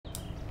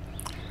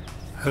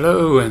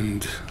Hello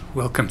and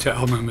welcome to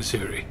Alma,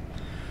 Missouri.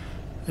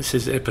 This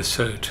is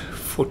episode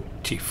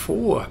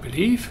 44, I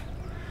believe.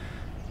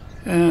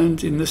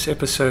 And in this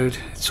episode,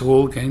 it's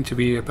all going to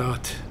be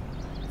about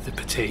the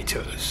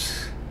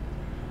potatoes.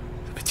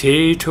 The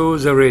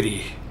potatoes are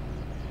ready.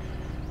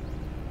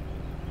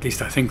 At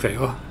least I think they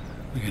are.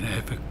 We're going to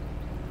have a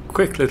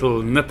quick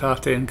little nip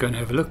out there and go and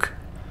have a look.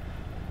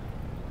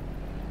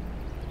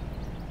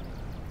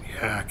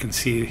 Yeah, I can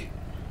see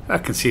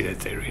that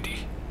they're ready.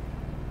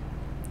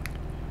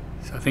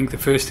 So I think the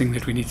first thing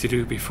that we need to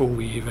do before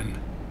we even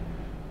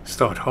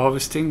start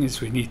harvesting is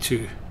we need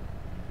to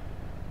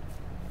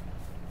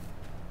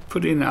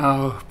put in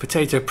our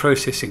potato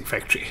processing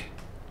factory.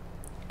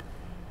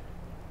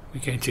 We're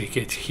going to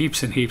get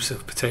heaps and heaps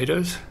of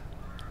potatoes,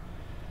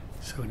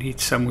 so we need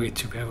somewhere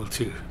to be able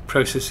to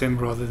process them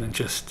rather than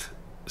just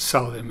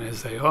sell them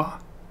as they are.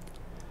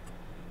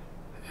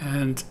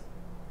 And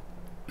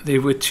there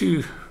are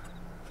two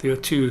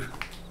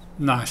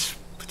nice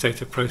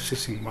potato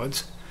processing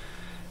mods.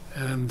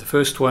 The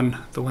first one,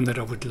 the one that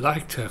I would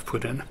like to have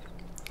put in,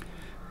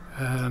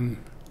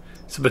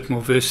 it's a bit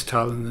more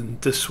versatile than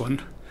this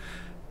one,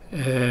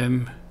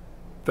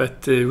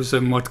 but there was a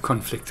mod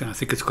conflict, and I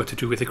think it's got to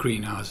do with the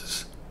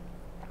greenhouses.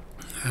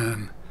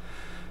 In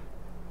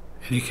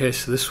any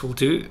case, this will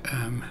do.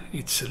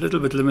 It's a little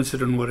bit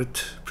limited on what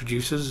it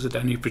produces. It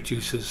only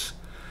produces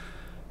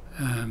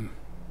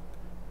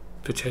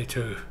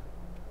potato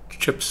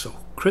chips or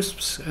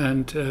crisps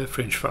and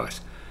French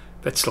fries,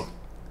 but still,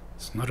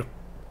 it's not a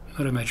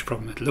major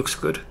problem. It looks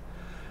good.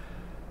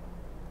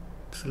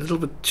 It's a little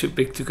bit too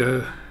big to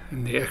go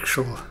in the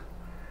actual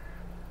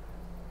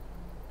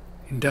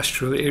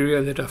industrial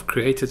area that I've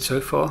created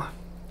so far,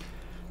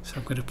 so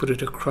I'm going to put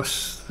it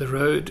across the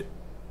road.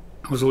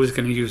 I was always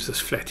going to use this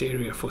flat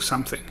area for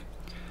something,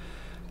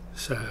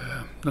 so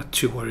I'm not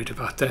too worried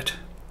about that.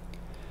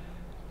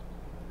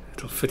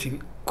 It'll fit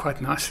in quite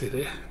nicely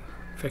there.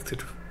 In fact,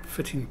 it'll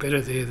fit in better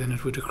there than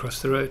it would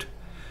across the road.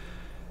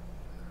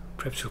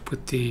 Perhaps we'll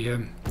put the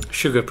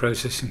sugar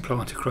processing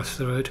plant across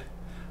the road.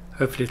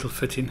 Hopefully it'll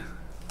fit in.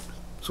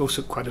 It's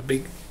also quite a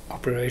big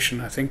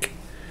operation, I think.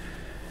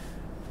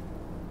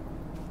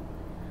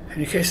 In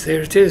any case,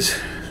 there it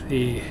is,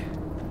 the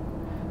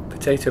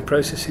potato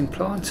processing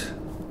plant.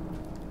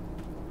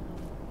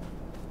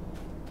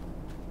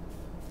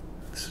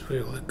 This is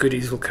where all the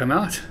goodies will come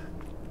out.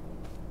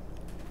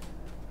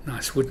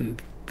 Nice wooden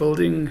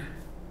building.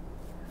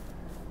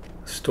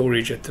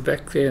 Storage at the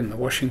back there and the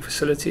washing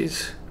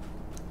facilities.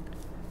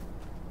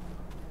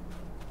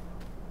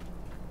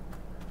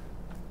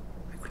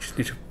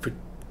 Need to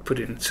put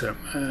in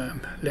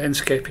some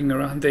landscaping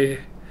around there.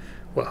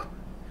 Well,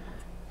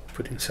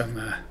 put in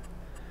some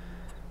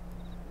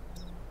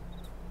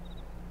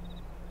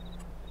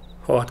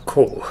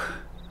hardcore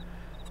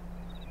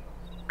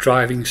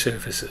driving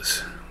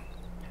surfaces.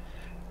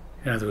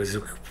 In other words,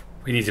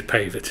 we need to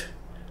pave it,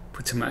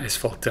 put some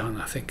asphalt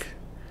down, I think.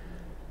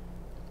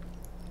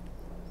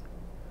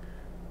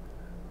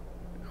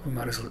 We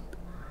might as well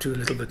do a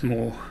little bit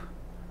more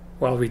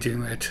while we're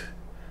doing that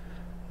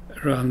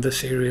around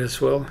this area as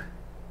well.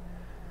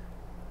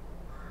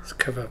 Let's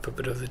cover up a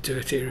bit of the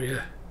dirt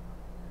area.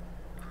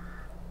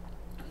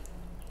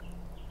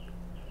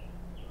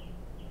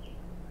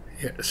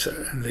 Yeah, so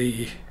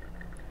the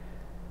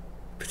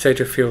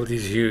potato field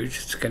is huge.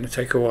 It's going to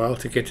take a while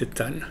to get it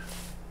done.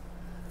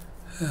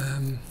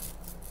 I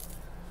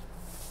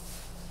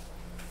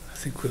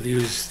think we'll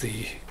use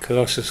the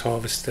Colossus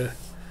harvester.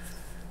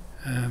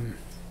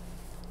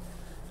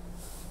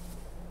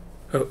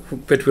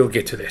 But we'll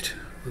get to that.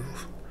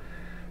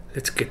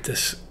 Let's get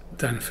this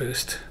done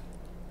first.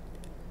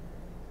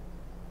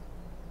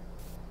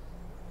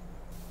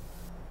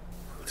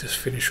 We'll just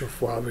finish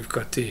off while we've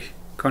got the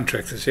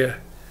contractors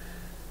here.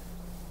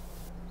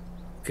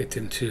 Get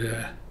them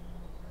to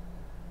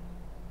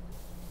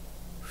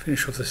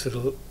finish off this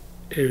little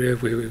area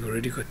where we've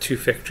already got two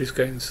factories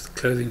going. This is the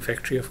clothing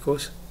factory, of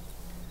course.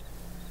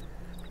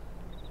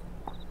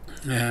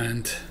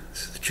 And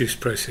this is the juice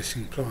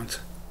processing plant.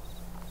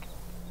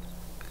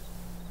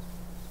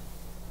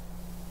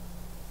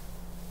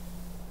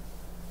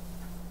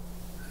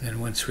 And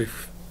once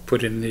we've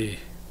put in I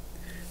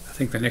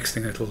think the next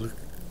thing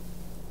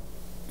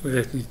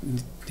we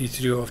need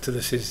to do after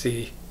this is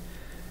the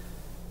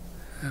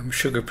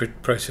sugar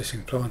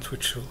processing plant,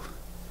 which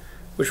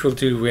we'll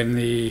do when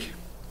the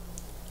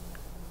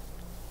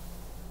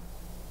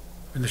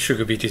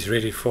sugar beet is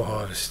ready for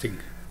harvesting.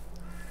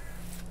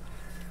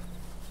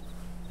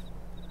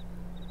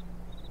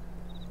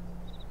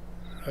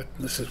 Right,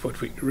 this is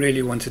what we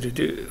really wanted to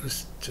do,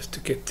 was just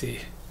to get the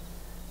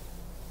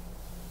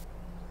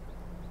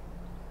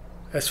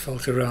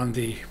asphalt around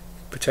the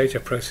potato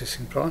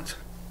processing plant.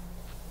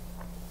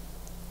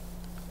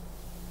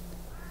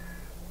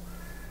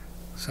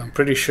 So I'm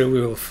pretty sure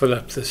we will fill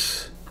up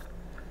this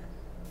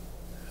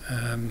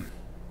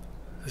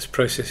this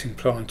processing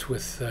plant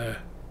with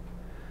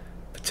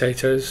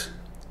potatoes.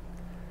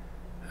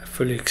 I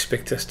fully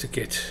expect us to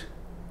get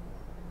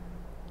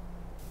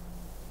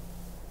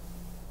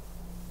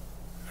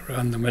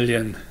around the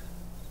million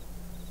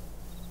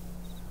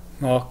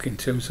mark in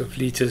terms of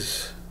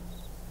litres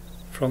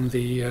from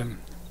the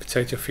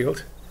potato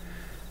field.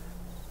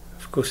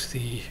 Of course,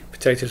 the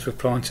potatoes were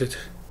planted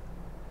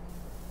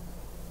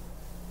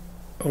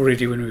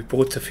already when we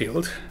bought the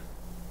field,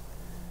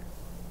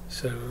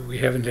 so we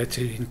haven't had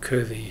to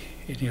incur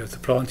any of the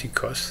planting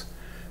costs.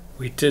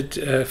 We did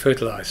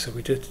fertilise, so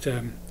we did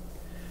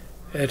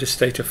add a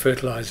state of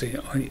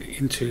fertiliser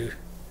into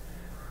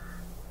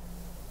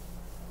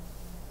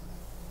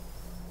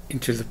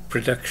the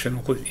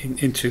production, or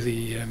into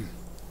the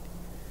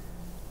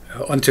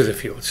onto the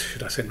fields,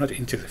 should I say, not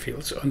into the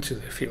fields, onto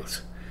the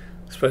fields.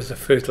 I suppose the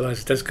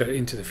fertiliser does go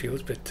into the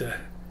fields, but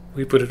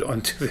we put it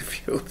onto the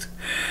field.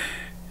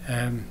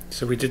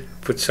 So we did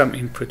put some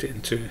input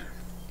into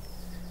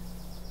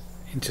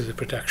the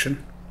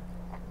production.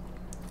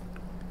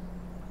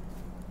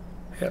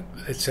 Yep,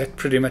 that's that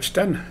pretty much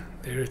done.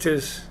 There it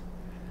is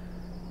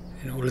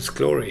in all its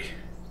glory.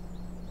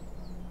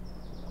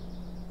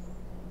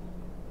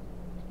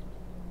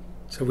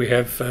 So we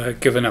have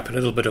given up a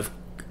little bit of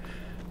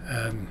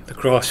the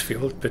grass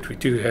field, but we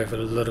do have a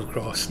lot of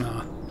grass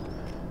now,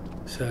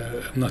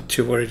 so I'm not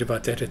too worried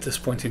about that at this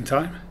point in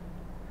time.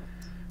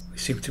 We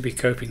seem to be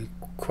coping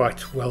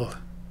quite well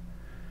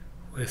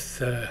with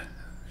the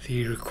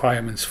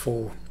requirements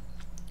for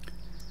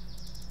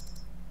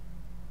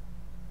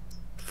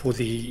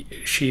the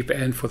sheep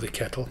and for the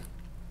cattle,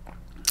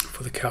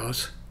 for the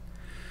cows.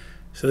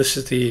 So this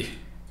is the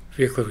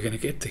vehicle we're going to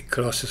get, the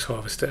Colossus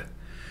harvester.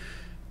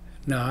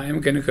 Now I am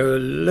going to go a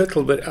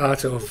little bit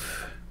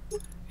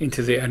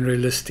into the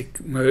unrealistic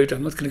mode.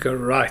 I'm not going to go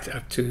right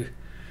up to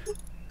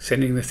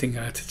sending the thing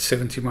out at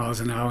 70 miles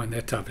an hour and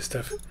that type of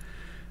stuff.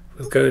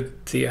 We'll go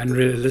the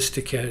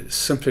unrealistic here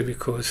simply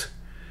because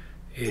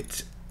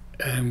it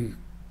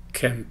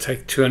can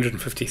take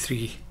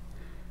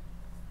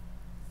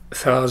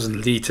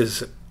 253,000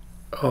 litres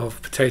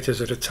of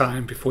potatoes at a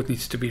time before it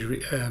needs to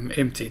be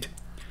emptied.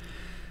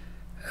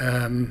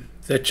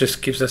 That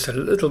just gives us a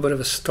little bit of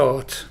a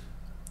start.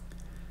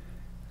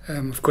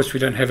 Of course we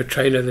don't have a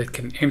trailer that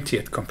can empty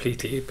it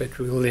completely, but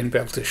we will then be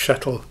able to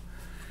shuttle,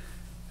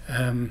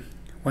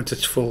 once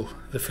it's full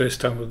the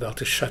first time, we'll be able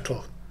to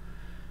shuttle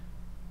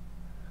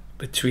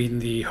between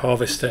the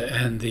harvester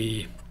and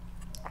the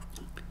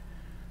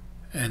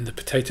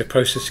potato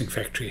processing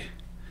factory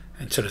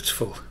until it's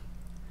full.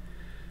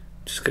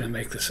 Just going to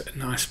make this a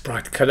nice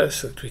bright colour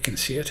so that we can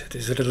see it. It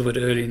is a little bit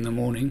early in the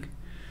morning,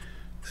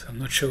 so I'm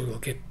not sure we'll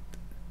get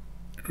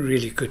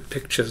really good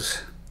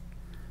pictures.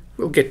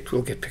 We'll get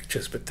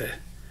pictures, but they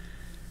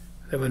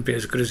won't be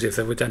as good as if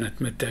they were done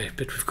at midday.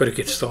 But we've got to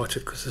get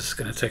started because this is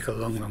going to take a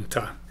long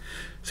time.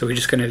 So we're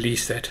just going to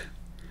lease that.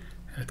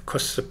 It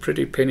costs a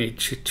pretty penny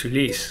to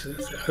lease.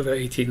 It's over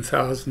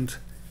 18,000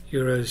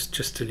 euros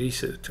just to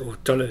lease it, or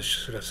dollars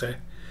should I say,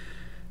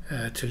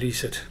 to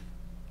lease it.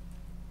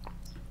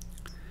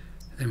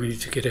 Then we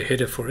need to get a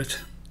header for it.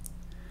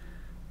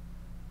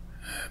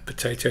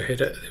 Potato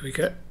header, there we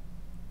go.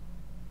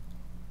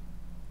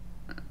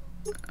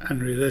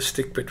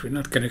 Unrealistic, but we're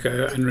not going to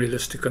go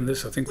unrealistic on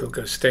this. I think we'll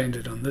go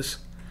standard on this,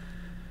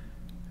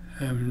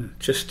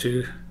 just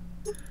to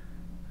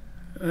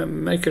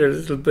make it a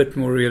little bit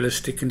more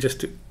realistic and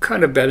just to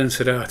kind of balance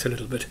it out a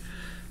little bit.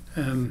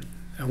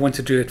 I want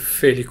to do it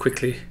fairly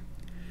quickly,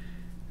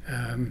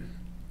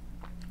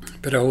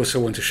 but I also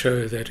want to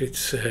show that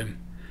it's a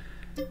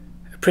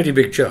pretty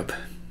big job.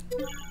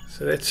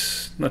 So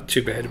that's not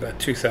too bad, about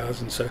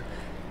 2,000. So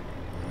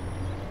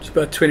it's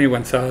about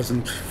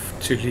 21,000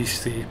 to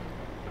lease the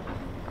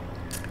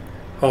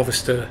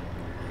harvester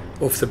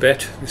off the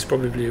bat. This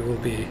probably will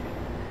be,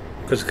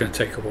 because it's going to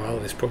take a while,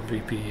 there's probably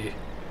be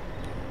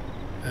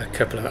a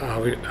couple of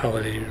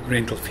hourly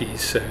rental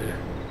fees. So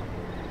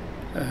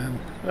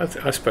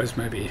I suppose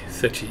maybe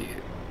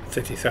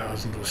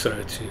 30,000 or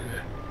so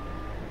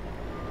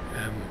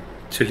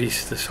to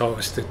lease this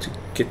harvester, to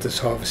get this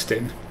harvest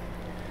in.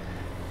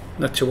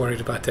 Not too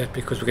worried about that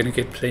because we're going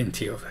to get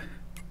plenty of it.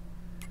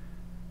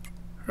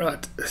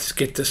 Right, let's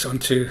get this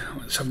onto,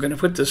 so I'm going to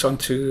put this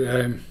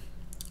onto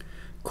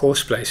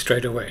Courseplay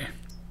straight away,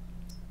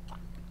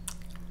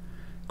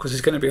 because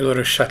there's going to be a lot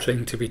of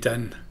shuttling to be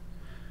done,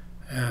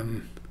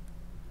 and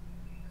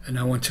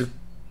I want to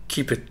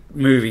keep it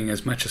moving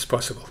as much as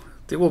possible.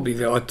 There will be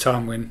the odd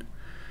time when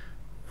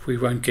we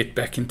won't get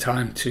back in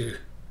time to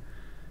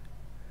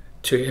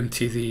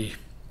empty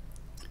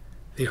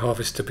the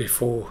harvester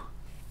before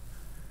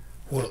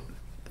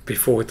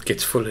it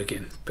gets full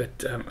again,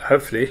 but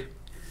hopefully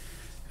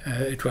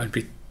it won't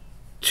be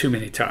too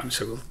many times.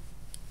 So we'll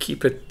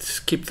keep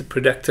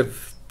the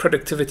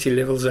productivity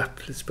levels up,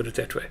 let's put it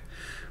that way.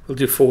 We'll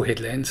do 4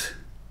 headlands,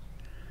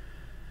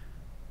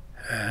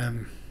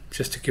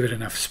 just to give it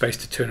enough space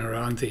to turn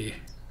around. The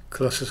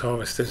Colossus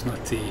harvester is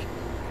not the,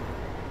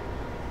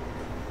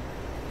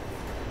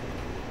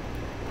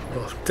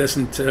 well,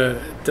 doesn't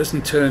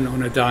turn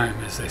on a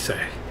dime, as they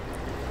say.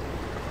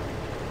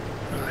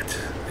 Right,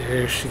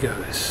 there she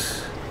goes.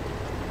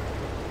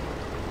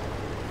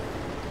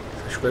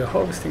 We're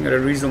harvesting at a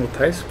reasonable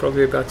pace,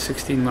 probably about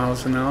 16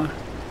 miles an hour.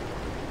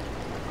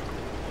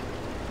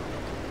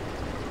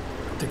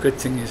 the good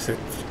thing is that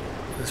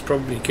let's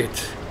probably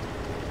get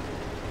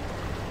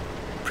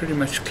pretty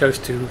much close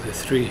to the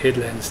 3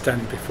 headlands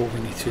done before we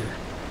need to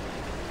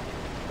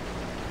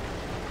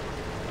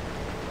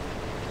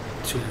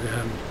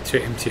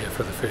empty it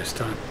for the first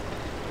time.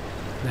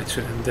 And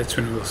that's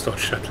when we'll start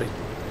shuttling.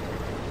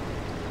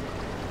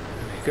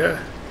 There we go,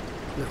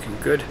 looking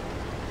good.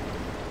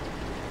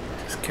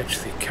 Just catch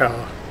the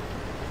cow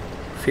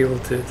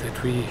field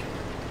that we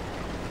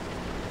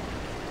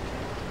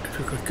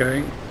got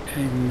going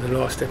in the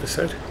last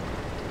episode.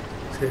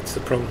 So that's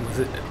the problem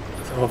with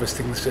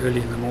harvesting this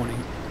early in the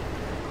morning,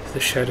 the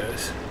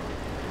shadows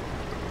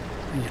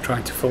when you're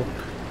trying to film.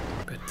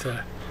 But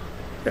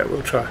yeah,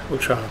 we'll try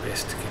our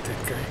best to get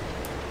that going.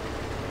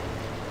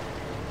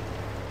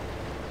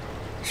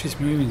 She's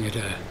moving at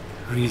a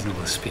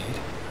reasonable speed,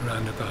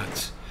 around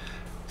about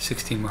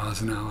 16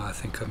 miles an hour, I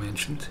think I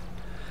mentioned.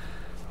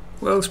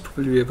 Well, it's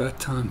probably about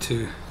time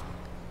to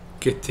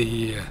get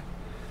the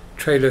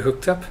trailer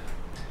hooked up.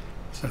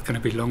 It's not going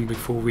to be long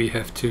before we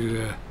have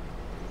to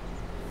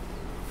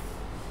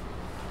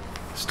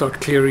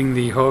start clearing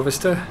the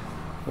harvester,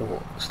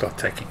 or start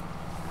taking.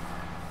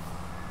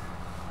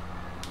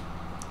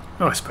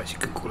 Oh, I suppose you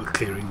can call it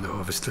clearing the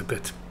harvester,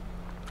 but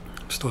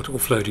start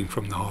offloading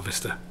from the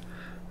harvester.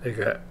 There you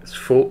go, it's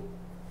full,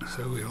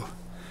 so we'll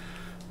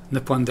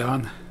nip one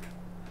down,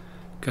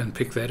 go and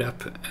pick that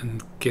up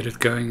and get it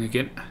going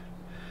again.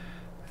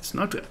 It's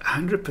not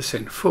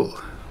 100% full,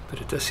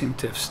 but it does seem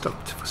to have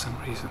stopped for some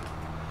reason.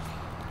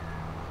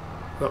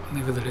 Well,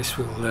 nevertheless,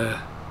 we'll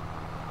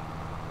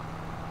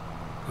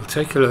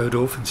take a load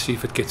off and see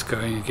if it gets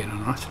going again or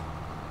not.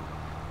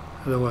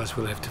 Otherwise,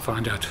 we'll have to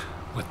find out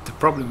what the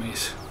problem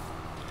is.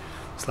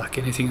 It's like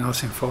anything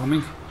else in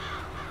farming.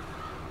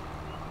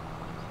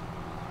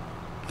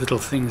 Little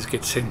things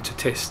get sent to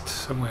test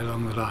somewhere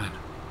along the line.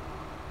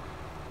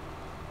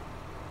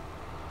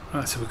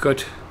 Right, so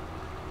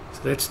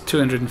that's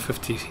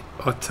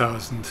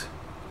 250,000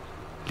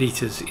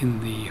 litres in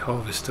the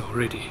harvester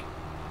already.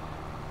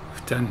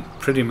 We've done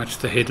pretty much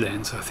the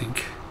headlands, I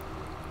think.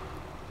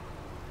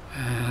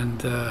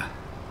 And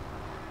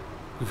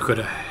we've got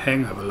a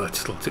hang of a lot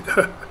still to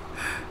go.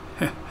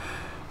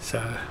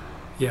 So,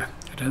 yeah,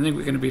 I don't think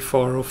we're going to be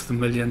far off the 1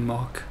 million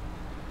mark.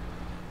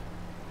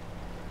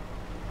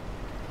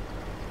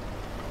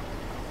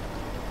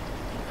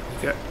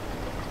 There we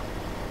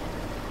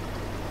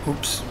go.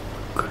 Oops,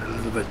 got a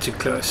little bit too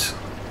close.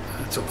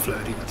 It's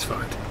offloading, it's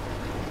fine.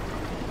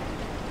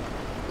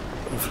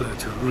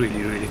 Offloads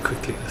really, really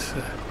quickly. This,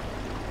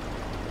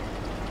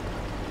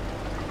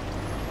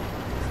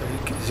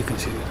 as you can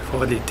see, we've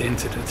hardly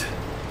dented it.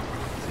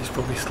 There's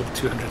probably still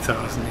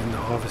 200,000 in the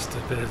harvester,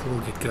 but it'll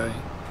all get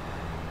going.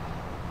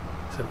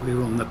 So we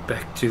will nip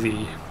back to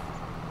the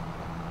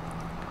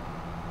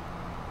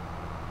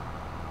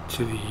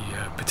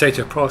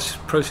potato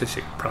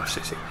processing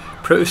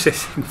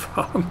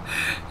farm,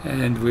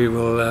 and we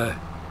will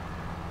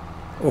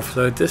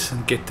offload this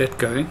and get that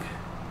going.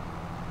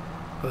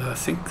 Well, I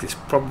think there's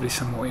probably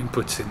some more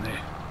inputs in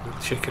there. We'll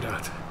check it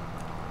out.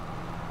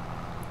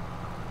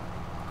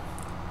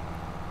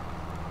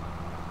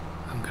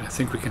 I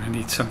think we're going to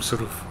need some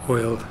sort of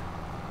oil,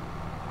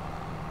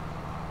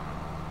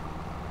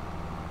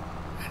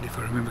 and if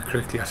I remember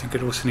correctly, I think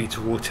it also needs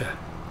water,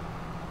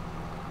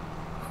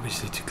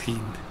 obviously, to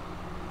clean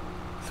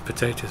the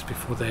potatoes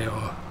before they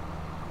are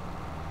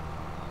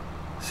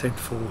sent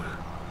for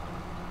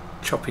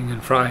chopping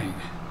and frying.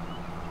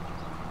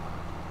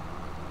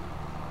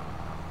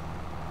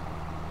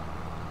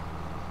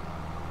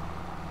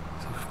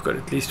 So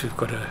we've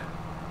got a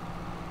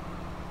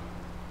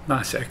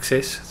nice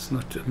access. It's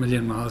not 1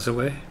 million miles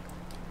away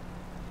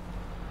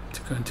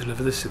to go and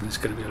deliver this, and there's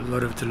going to be a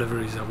lot of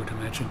deliveries, I would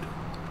imagine.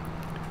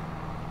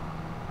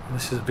 And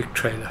this is a big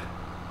trailer.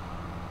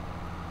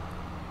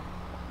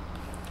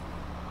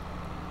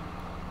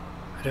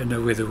 I don't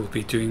know whether we'll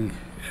be doing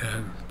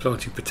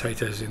planting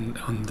potatoes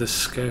on this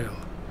scale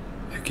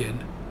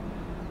again.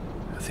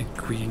 I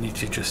think we need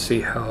to just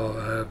see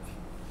how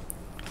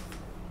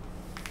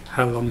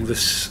long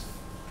this,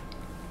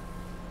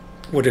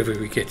 whatever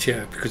we get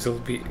here, because it'll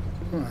be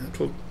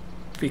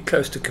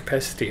close to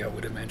capacity, I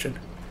would imagine.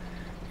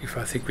 If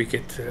I think we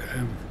get,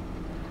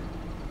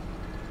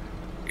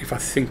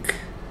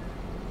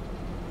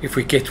 if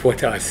we get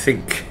what I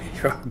think,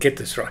 if I get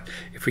this right,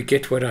 if we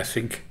get what I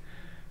think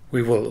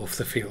we will off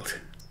the field.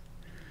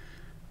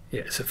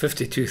 Yeah, so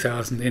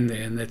 52,000 in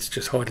there, and that's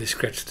just hardly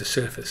scratched the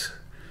surface.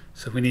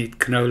 So we need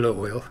canola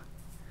oil,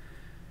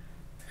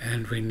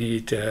 and we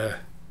need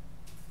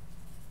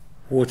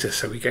water,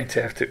 so we're going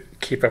to have to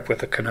keep up with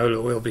the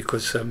canola oil,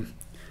 because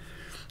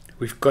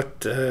we've got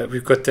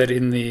that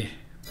in the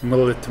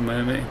mill at the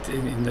moment,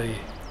 in the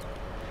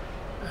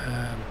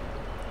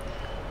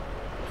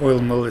oil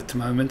mill at the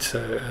moment.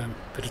 So,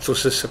 but it's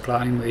also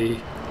supplying the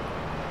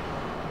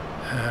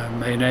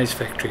mayonnaise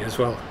factory as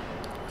well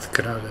with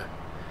canola.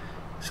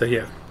 So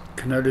yeah,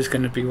 canola is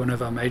going to be one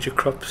of our major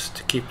crops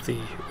to keep the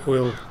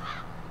oil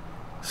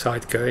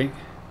side going.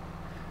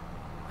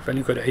 We've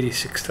only got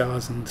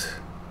 86,000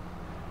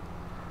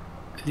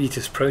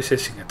 litres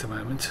processing at the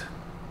moment.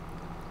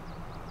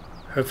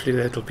 Hopefully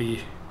that'll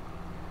be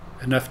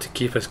enough to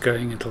keep us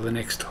going until the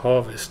next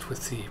harvest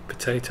with the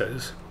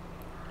potatoes.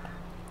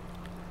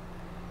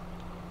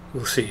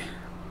 We'll see,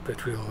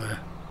 but we'll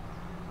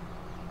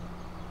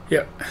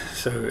yeah,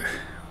 so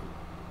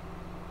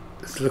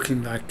it's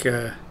looking like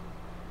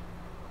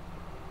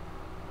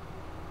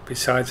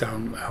besides our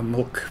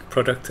milk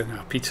product and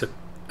our pizza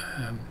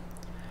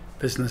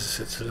business,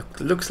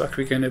 it looks like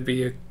we're going to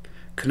be a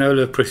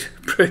canola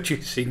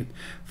producing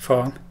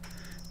farm,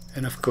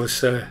 and of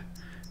course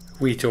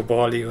wheat or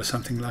barley or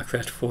something like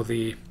that for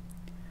the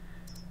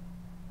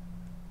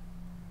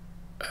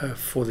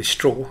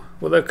straw.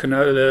 Although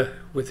canola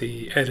with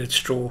the added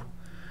straw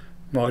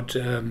mod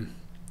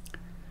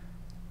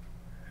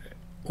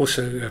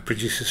also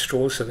produces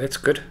straw, so that's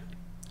good.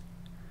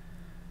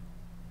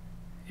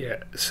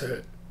 Yeah,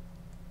 so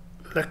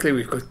luckily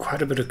we've got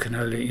quite a bit of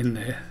canola in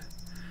there,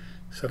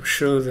 so I'm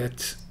sure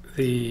that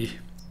we've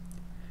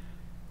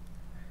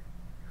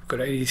got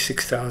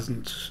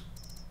 86,000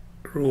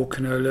 raw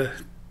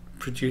canola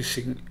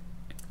producing,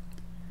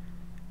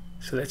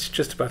 so that's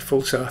just about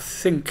full. So I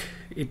think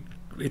it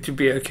would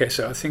be okay.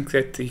 So I think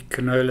that the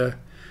canola,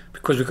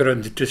 because we've got to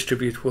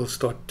distribute, we'll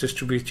start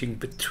distributing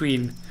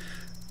between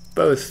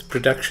both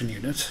production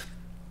units.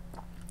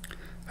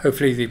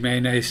 Hopefully the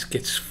mayonnaise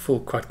gets full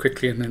quite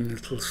quickly, and then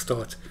it'll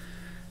start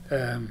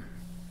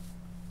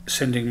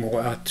sending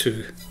more out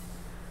to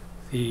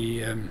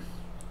the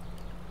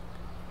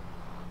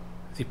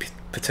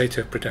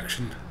potato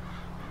production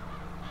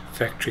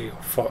factory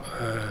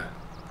or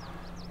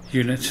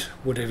unit,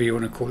 whatever you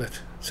want to call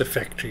it. It's a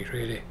factory,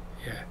 really.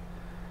 Yeah.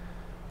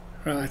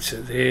 Right,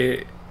 so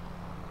there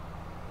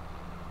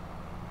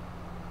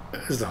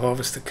is the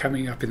harvester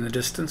coming up in the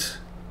distance.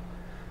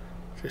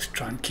 Just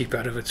try and keep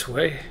out of its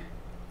way.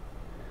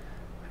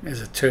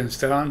 As it turns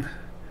down,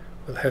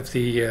 we'll have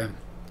the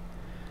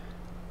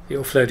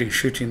offloading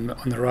chute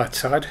on the right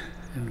side,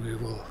 and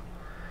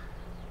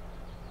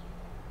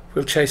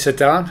we'll chase it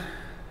down,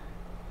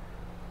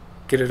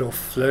 get it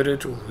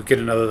offloaded, or we'll get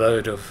another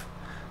load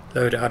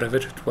out of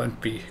it. It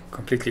won't be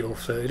completely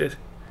offloaded.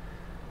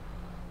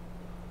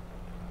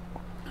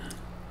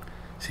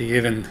 See,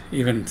 even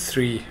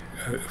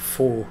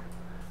 4,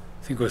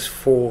 I think it was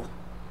 4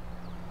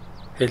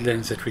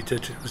 headlands that we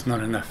did, it was not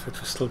enough. It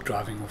was still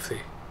driving off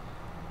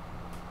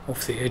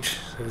the edge,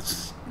 so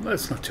it's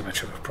not too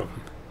much of a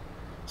problem.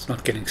 It's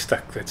not getting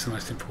stuck. That's the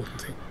most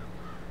important thing.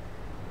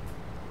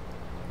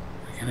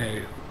 We're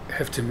going to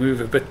have to move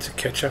a bit to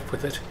catch up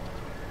with it.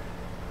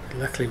 But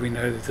luckily we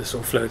know that this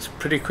offloads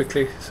pretty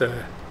quickly,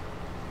 so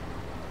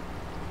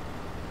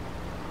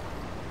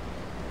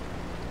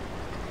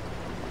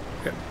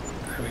yep,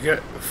 there we go,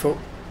 full.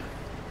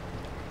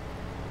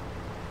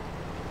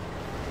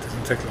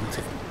 Doesn't take long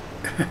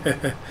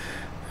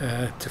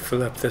to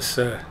fill up this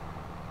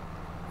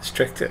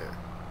tractor,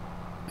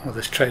 or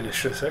this trailer,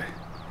 should I say.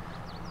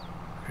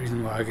 The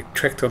reason why I get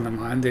tracked on the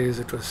mine there is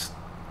it was,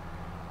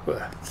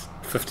 well, it's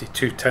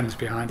 52 tons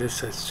behind it,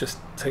 so it's just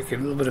taking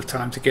a little bit of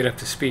time to get up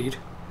to speed.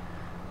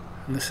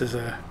 And this is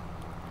a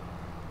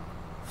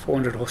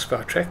 400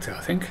 horsepower tractor,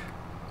 I think.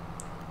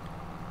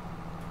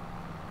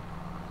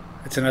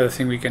 That's another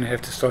thing we're going to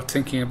have to start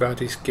thinking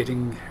about, is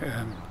getting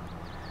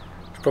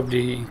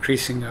probably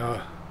increasing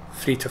our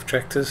fleet of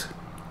tractors,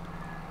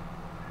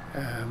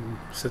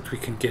 so that we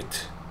can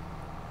get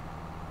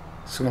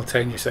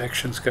simultaneous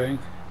actions going.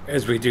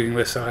 As we're doing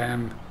this, I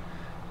am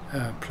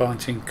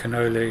planting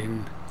canola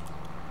in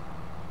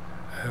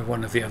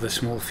one of the other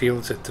small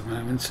fields at the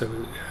moment, so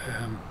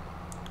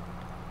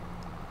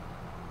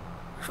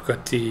we've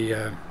got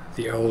the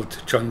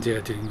old John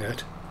Deere doing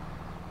that.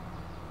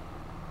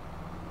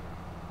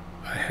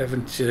 I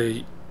haven't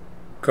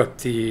got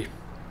the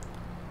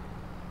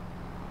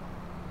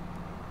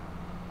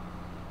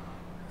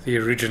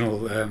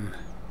original,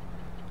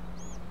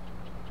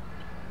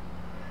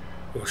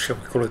 or shall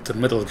we call it the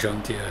middle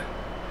John Deere,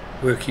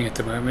 working at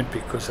the moment,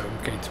 because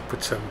I'm going to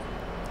put some,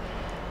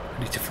 I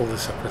need to fill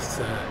this up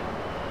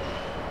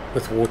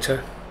with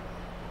water.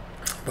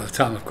 By the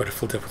time I've got it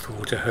filled up with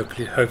water,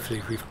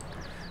 hopefully we've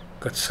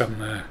got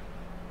some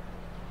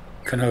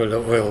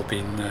canola oil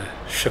being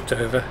shipped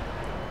over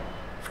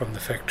from the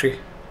factory.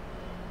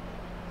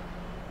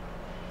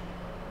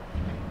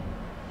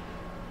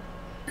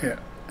 Yeah,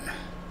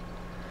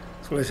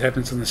 it always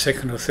happens on the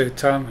second or third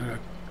time. I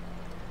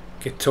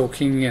get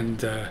talking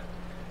and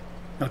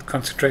not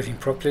concentrating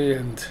properly,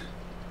 and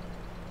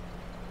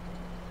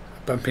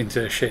bump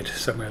into a shed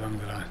somewhere along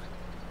the line.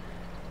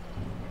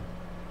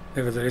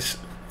 Nevertheless,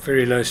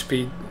 very low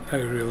speed, no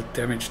real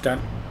damage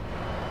done.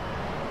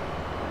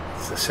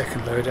 It's the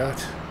second load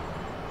out.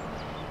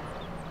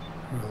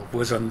 We'll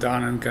whiz on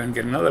down and go and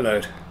get another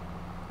load.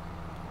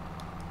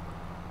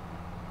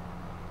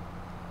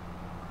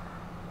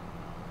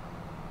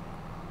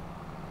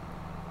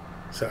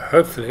 So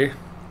hopefully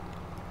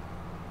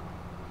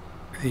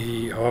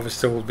the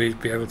harvester will be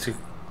able to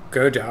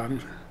go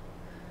down,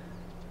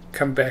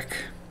 come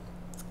back,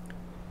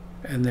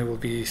 and there will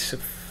be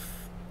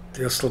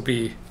there'll still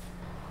be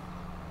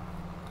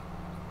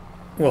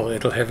well,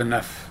 it'll have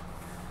enough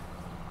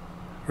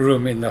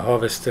room in the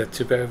harvester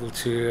to be able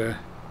to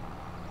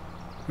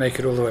make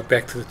it all the way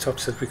back to the top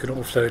so that we can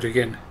offload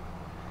again.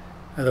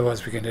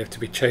 Otherwise we're going to have to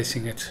be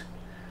chasing it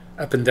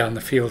up and down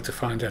the field to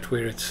find out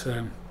where it's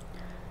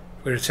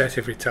at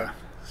every time.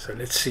 So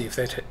let's see if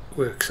that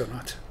works or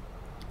not.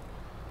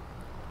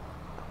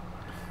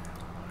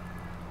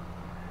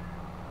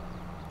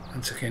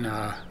 Once again,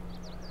 our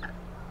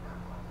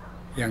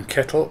young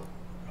cattle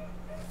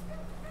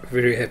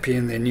very happy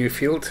in their new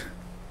field,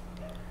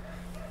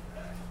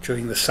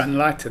 enjoying the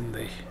sunlight and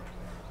the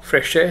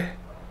fresh air.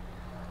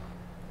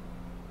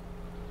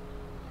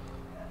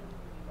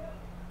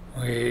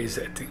 Where is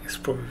that thing? It's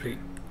probably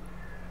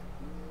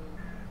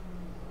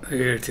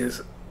there. It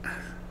is,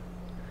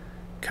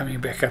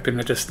 coming back up in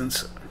the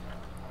distance.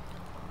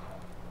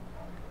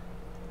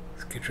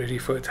 Let's get ready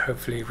for it.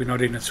 Hopefully we're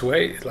not in its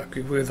way like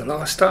we were the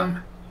last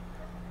time,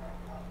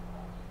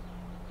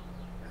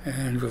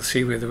 and we'll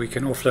see whether we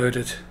can offload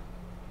it.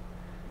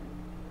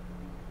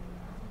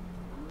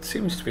 It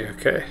seems to be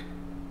okay.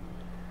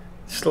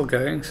 It's still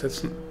going, so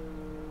it's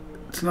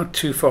not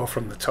too far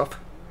from the top.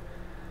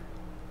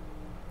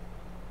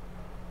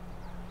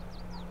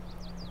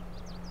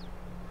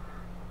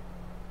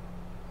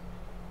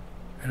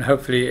 And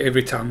hopefully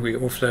every time we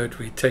offload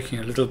we're taking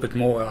a little bit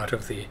more out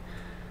of the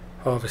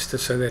harvester,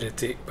 so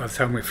that by the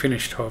time we're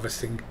finished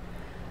harvesting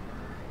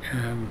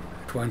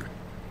it won't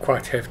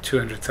quite have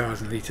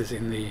 200,000 litres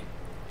in the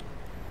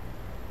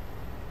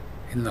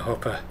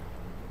hopper.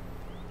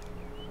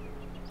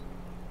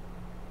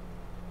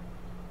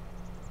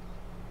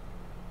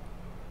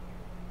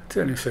 The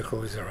turning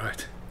circle is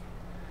alright.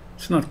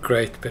 It's not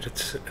great, but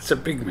it's a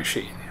big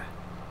machine.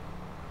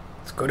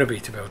 It's got to be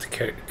able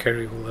to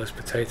carry all those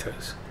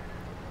potatoes.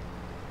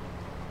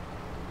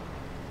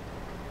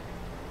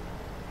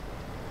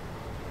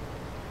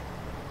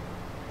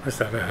 Must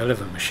have a hell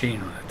of a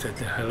machine on it, a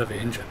hell of an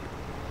engine.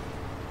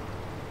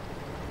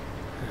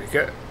 There we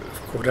go,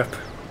 we've caught up.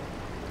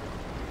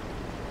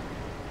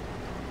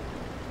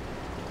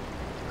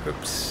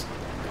 Oops.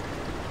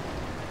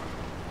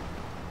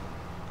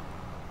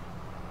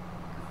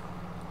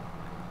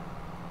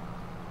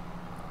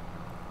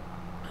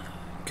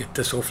 Get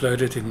this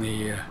offloaded in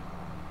the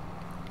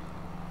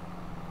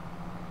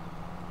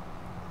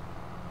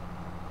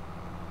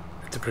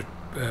at the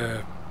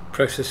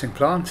processing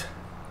plant.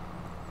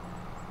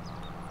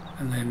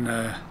 And then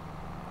I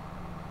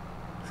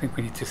think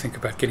we need to think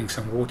about getting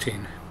some water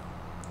in.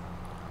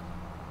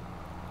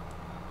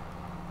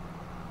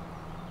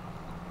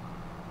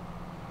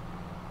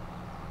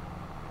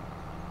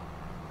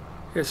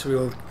 Yes,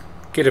 we'll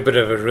get a bit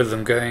of a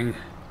rhythm going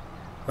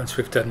once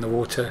we've done the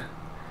water.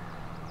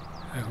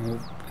 And we'll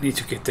need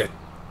to get that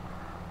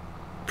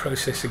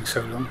processing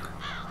so long.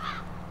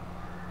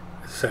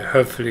 So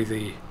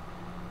hopefully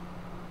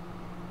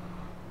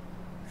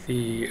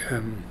the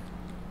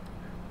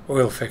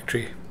oil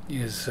factory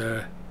is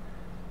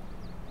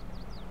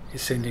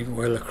sending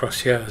oil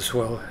across here as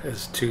well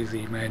as to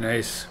the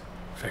mayonnaise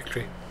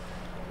factory.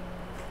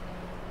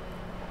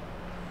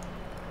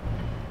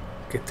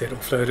 Get that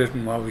offloaded,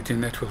 and while we're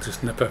doing that we'll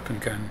just nip up and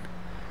go and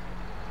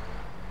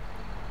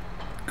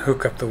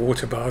hook up the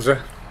water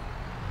bowser.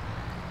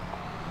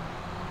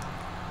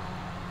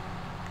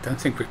 Don't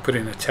think we've put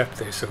in a tap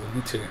there, so we'll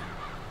need to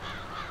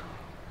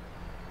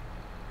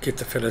get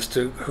the fellas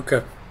to hook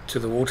up to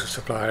the water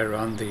supply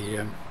around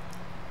the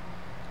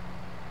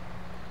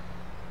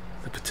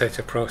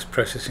potato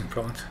processing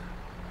plant.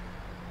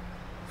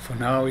 For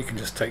now we can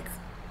just take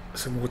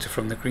some water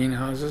from the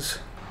greenhouses,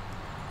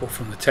 or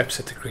from the taps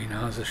at the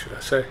greenhouses should I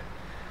say.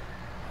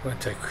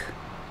 Won't take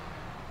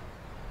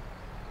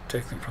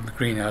them from the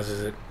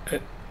greenhouses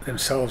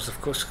themselves, of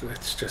course.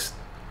 That's just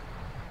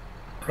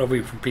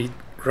robbing from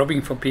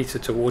Peter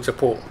to water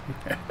Paul.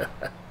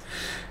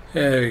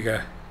 There we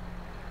go.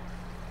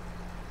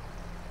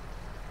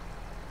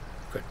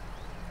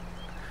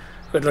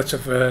 Got lots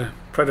of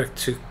product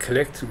to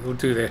collect, and we'll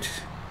do that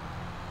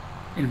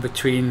in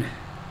between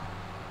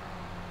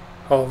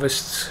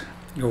harvests,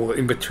 or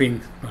in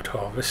between, not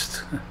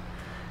harvests.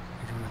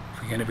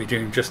 We're going to be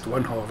doing just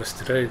one harvest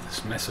today,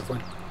 this massive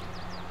one,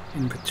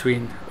 in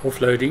between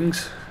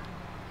offloadings.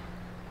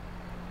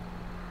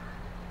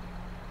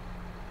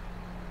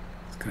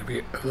 There's going to be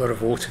a lot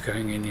of water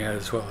going in here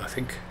as well, I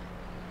think.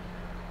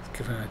 Let's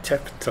give him a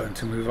tap and tell him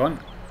to move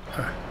on.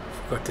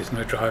 But there's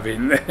no driver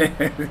in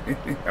there.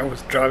 I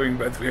was driving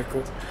both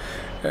vehicles.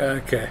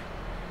 Okay.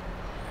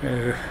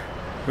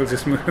 We'll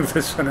just move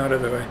this one out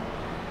of the way.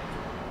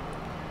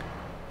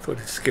 Thought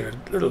I'd just give it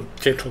a little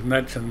gentle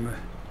nudge, and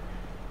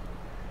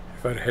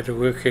if I'd had a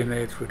worker in there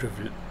it would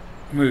have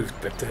moved,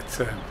 but that's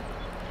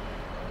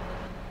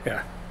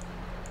yeah,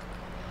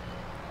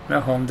 no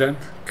harm done.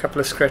 A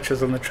couple of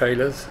scratches on the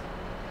trailers.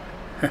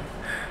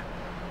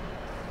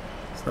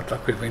 It's not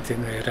like we went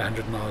in there at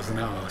 100 miles an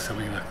hour or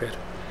something like that.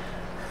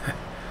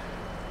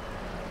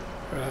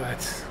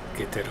 Right,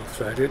 get that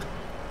offloaded.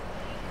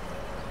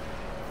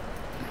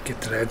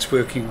 Get the lads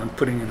working on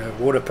putting in a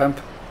water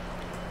pump,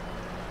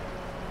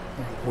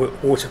 or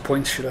water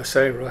point should I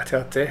say, right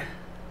out there.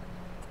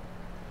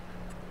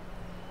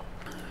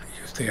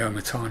 the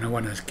Omatana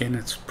one. Again,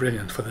 it's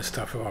brilliant for this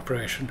type of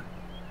operation.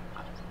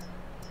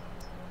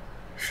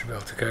 Should be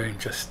able to go in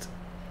just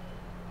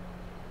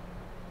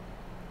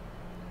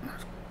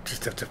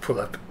have to pull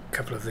up a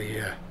couple of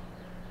the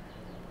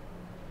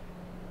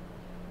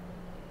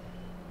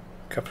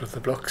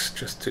blocks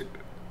just to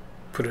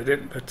put it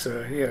in, but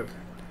yeah,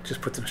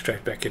 just put them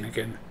straight back in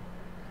again.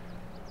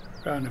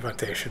 Round about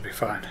there should be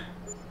fine.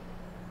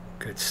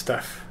 Good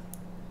stuff.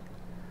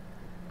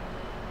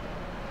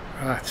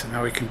 Right, so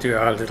now we can do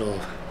our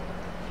little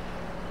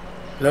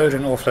load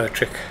and offload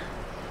trick.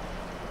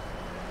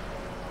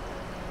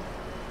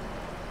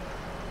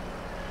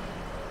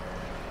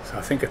 So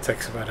I think it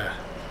takes about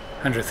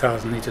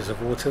 100,000 litres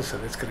of water, so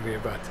that's going to be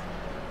about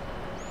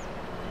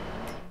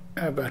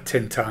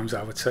 10 times,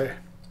 I would say.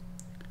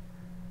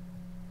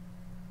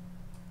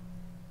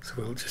 So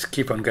we'll just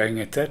keep on going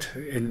at that,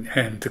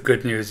 and the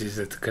good news is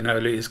that the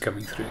canola is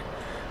coming through,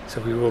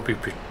 so we will be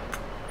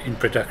in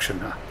production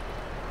now.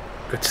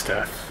 Good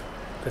stuff.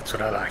 That's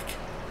what I like.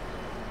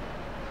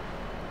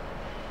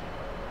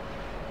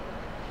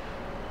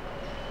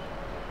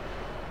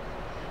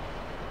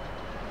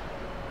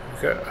 There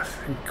we go. I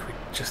think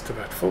we're just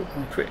about full,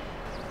 aren't we?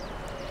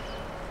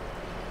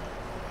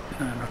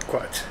 No, not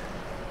quite.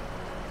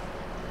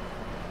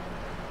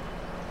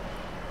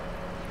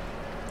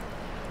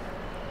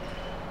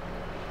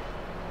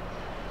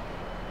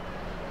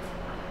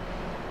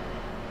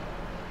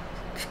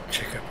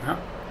 Check it now.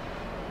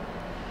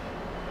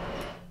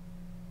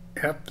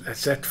 Yep,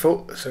 that's that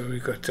full. So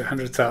we've got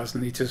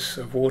 100,000 litres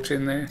of water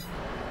in there.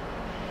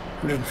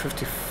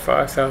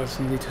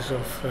 155,000 litres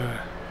of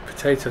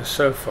potatoes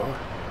so far.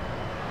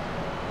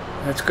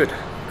 That's good.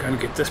 I'm going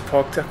to get this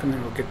parked up, and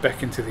then we'll get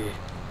back into the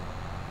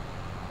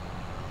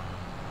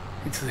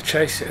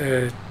chase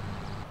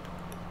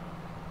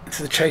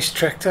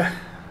tractor.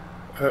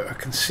 I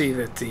can see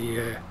that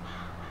the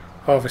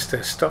harvester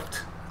has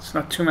stopped. It's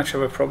not too much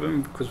of a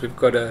problem because we've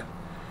got a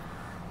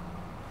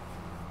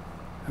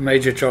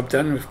major job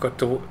done. We've got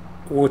the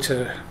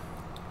water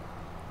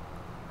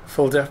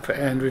filled up,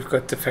 and we've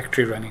got the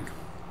factory running.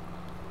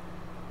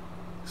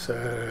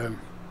 So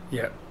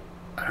yeah,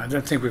 I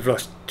don't think we've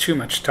lost too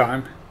much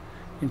time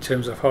in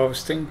terms of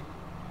harvesting,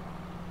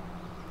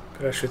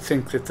 but I should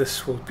think that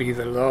this will be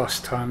the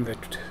last time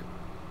that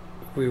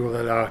we will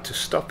allow it to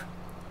stop.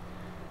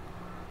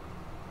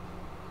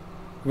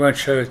 We won't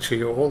show it to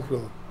you all.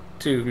 We'll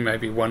do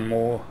maybe one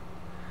more,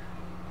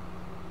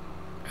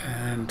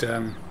 and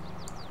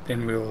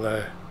then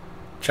we'll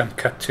jump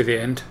cut to the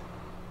end.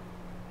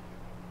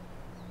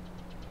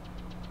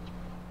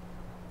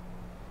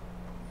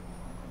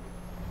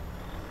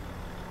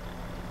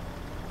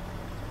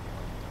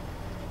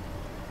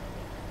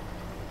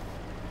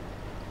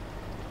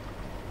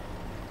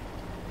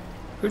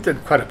 We've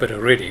done quite a bit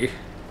already,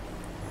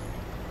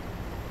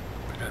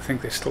 but I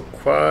think there's still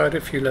quite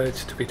a few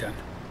loads to be done.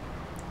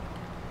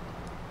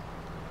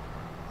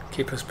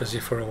 Keep us busy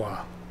for a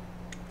while.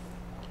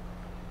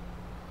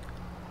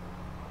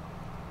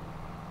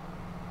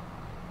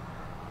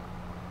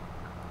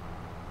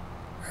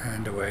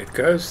 And away it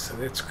goes, so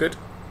that's good.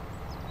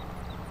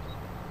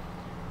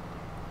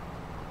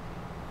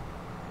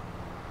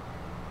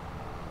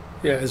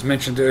 Yeah, as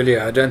mentioned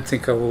earlier, I don't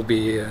think I will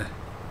be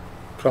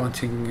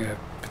planting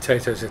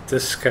potatoes at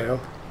this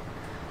scale,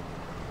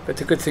 but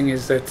the good thing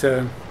is that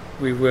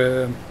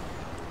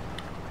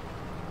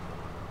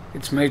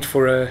it's made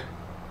for a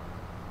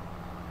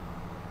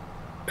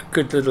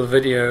good little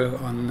video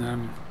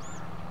on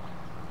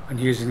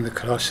using the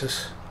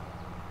Colossus.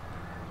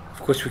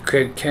 Of course, we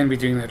can be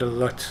doing that a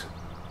lot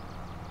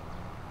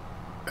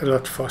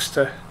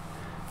faster,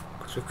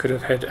 because we could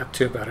have had up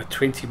to about a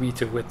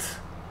 20-meter width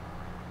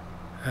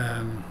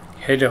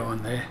header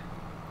on there.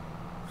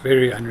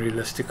 Very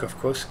unrealistic, of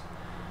course,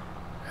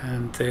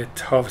 and that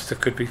harvester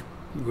could be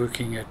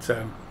working at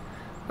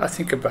I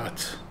think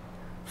about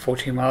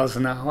 40 miles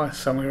an hour,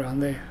 somewhere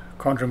around there.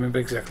 Can't remember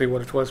exactly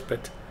what it was,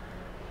 but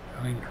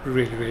I mean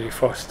really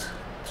fast,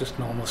 just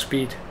normal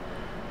speed,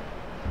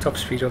 top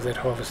speed of that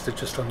harvester,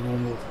 just on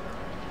normal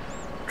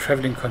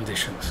traveling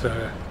conditions.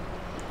 So,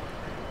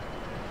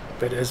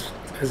 but as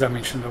I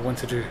mentioned, I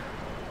wanted to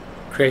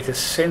create a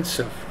sense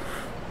of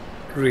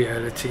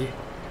reality,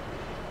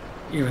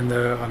 even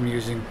though I'm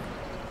using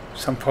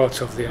some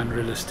parts of the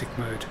unrealistic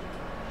mode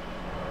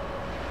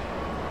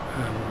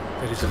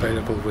that is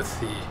available with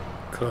the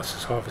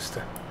Colossus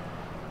harvester.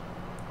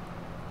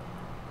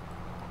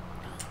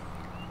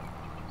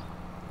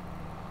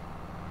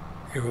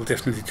 We will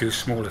definitely do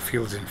smaller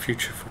fields in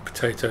future for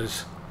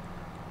potatoes,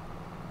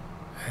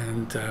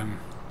 and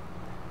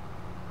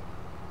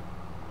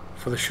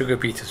for the sugar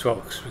beet as well,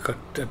 because we've got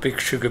a big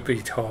sugar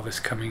beet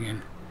harvest coming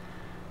in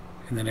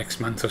the next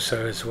month or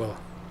so as well.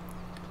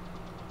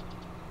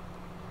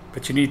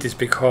 But you need this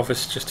big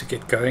harvest just to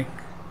get going.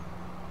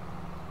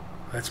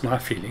 That's my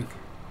feeling.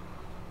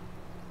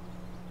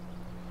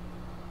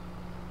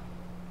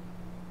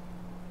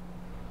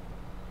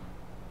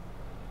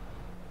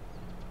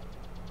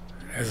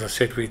 As I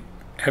said, we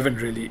haven't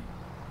really,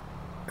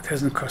 it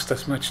hasn't cost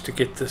us much to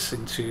get this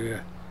into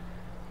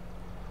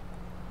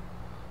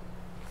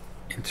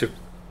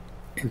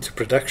into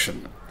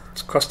production.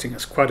 It's costing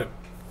us quite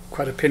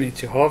a penny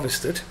to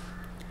harvest it,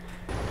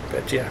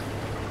 but yeah,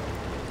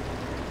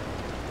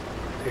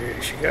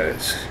 there she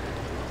goes.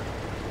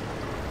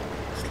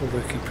 Still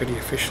working pretty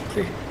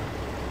efficiently.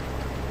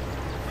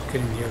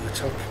 Getting near the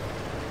top.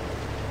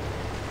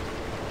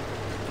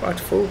 Quite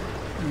full.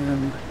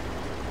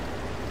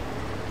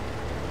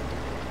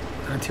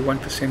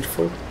 91%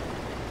 full.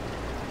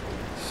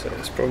 So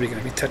it's probably going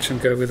to be touch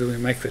and go whether we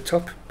make the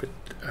top, but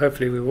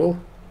hopefully we will.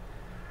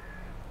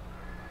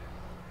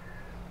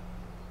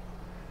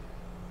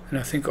 And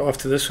I think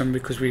after this one,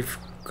 because we've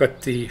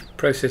got the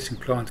processing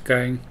plant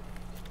going,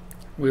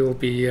 we'll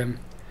be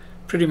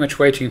pretty much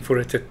waiting for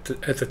it at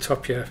the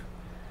top here.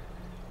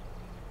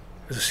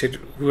 As I said,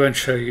 we won't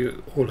show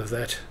you all of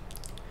that.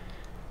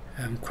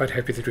 I'm quite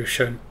happy that we've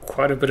shown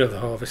quite a bit of the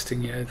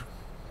harvesting here.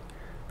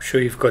 I'm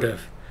sure you've got a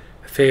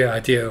fair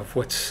idea of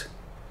what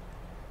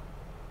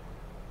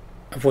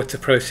the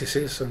process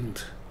is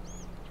and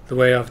the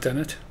way I've done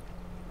it.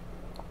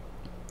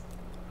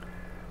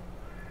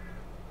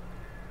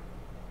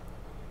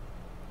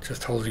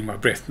 Just holding my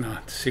breath now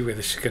to see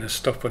whether she's going to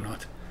stop or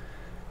not,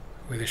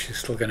 whether she's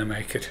still going to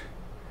make it.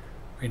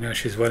 We know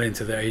she's well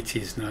into the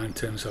 80s now in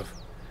terms of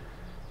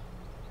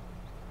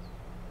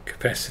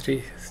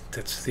capacity.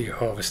 That's the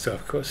harvester,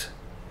 of course.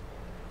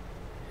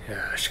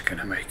 Yeah, she's going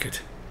to make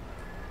it.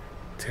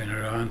 Turn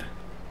around.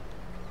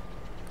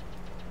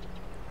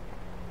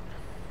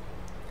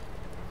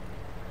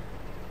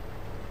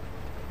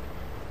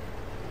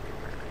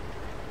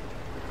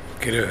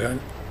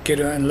 Get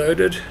her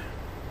unloaded.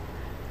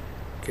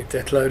 Get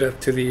that load up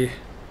to the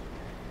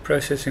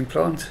processing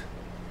plant,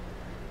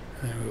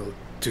 and we'll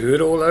do it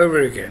all over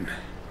again.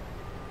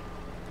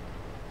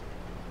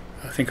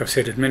 I think I've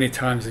said it many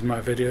times in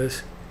my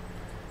videos.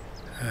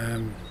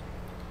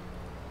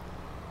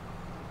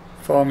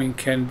 Farming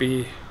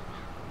can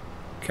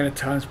at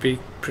times be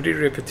pretty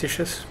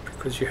repetitious,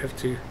 because you have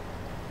to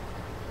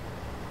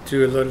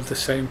do a lot of the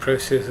same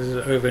processes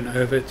over and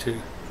over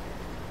to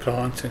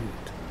plant and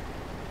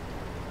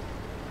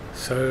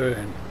sow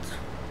and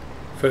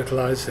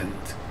fertilize and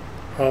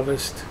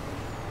harvest.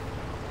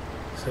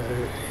 So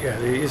yeah,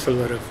 there is a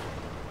lot of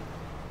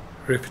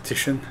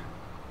repetition,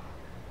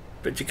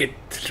 but you get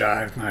to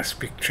drive nice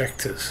big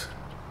tractors.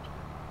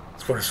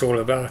 That's what it's all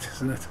about,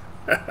 isn't it?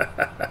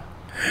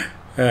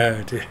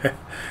 Oh dear.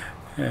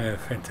 Oh,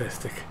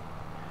 fantastic.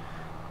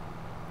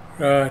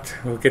 Right,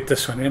 we'll get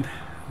this one in,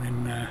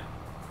 and then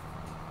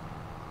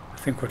I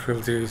think what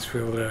we'll do is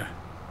we'll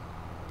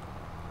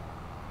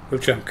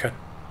jump cut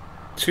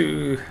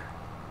to,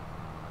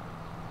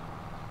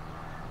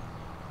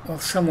 well,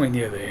 somewhere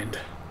near the end.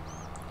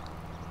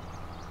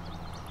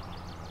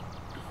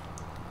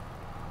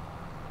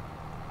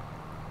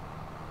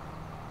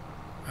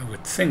 I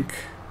would think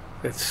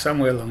that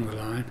somewhere along the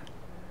line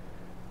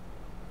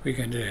we're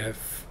going to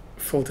have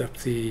filled up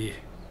the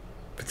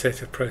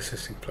potato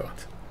processing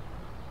plant.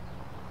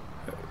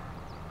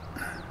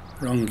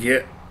 Wrong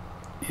gear.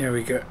 Here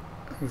we go.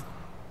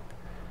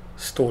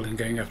 Stalling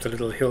going up the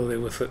little hill there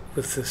with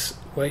this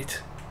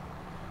weight.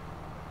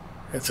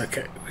 That's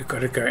okay. We've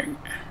got it going.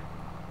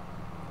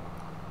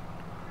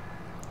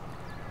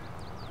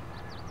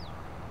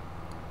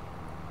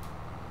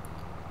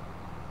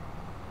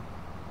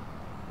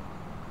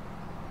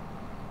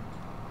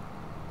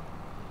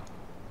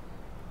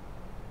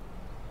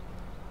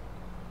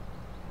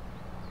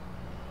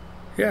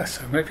 Yeah,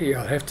 so maybe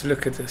I'll have to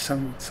look at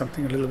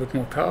something a little bit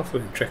more powerful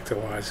in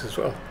tractor-wise as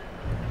well.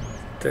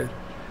 That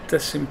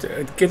does seem to,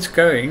 it gets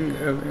going.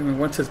 I mean,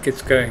 once it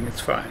gets going, it's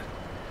fine.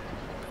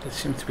 But it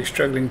seems to be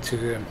struggling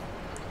to in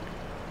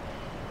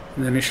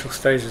the initial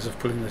stages of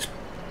pulling this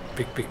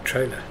big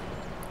trailer.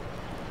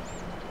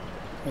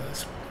 Well,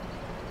 there's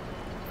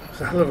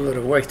a hell of a lot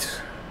of weight.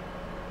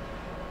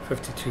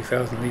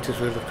 52,000 litres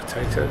worth of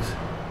potatoes.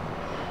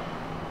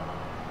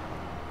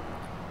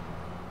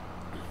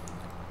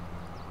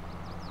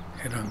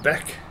 Head on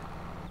back.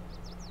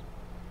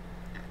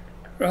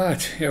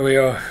 Right, here we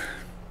are.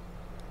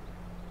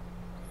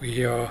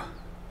 We are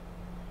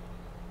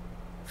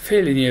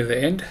fairly near the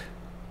end.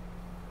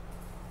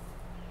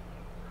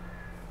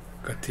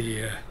 Got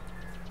the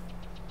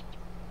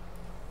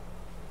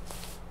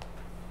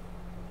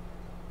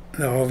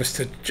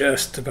harvester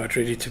just about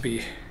ready to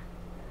give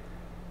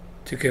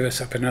us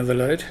up another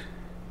load.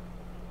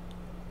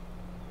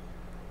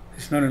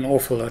 There's not an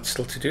awful lot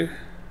still to do.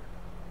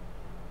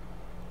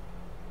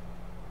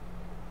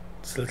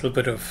 It's a little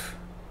bit of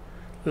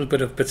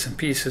bits and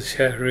pieces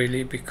here,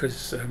 really,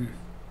 because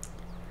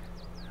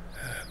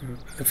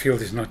the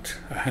field is not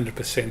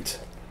 100%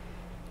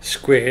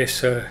 square,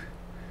 so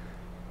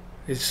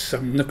there's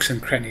some nooks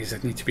and crannies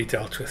that need to be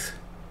dealt with.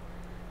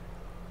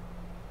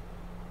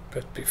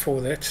 But before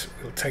that,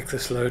 we'll take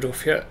this load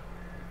off here.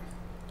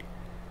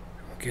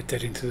 We'll get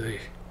that into the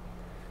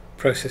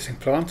processing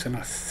plant, and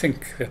I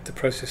think that the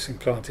processing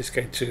plant is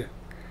going to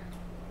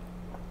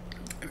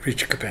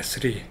reach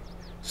capacity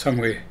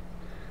somewhere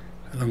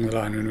along the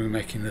line when we're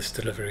making this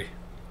delivery.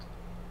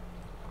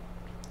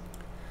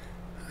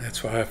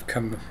 That's why I've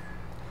come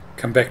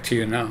come back to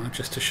you now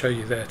just to show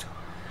you that,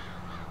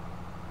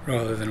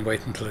 rather than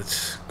wait until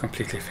it's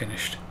completely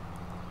finished.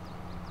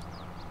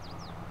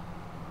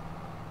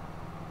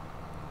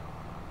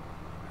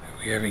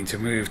 We're having to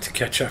move to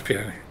catch up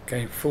here,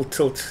 going full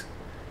tilt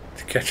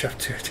to catch up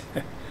to it.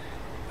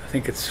 I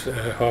think it's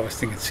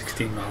harvesting at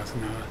 16 miles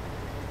an hour.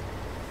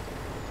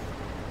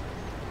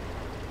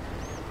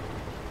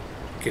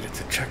 Get it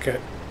to chuck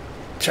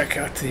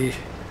out the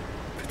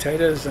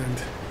potatoes,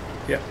 and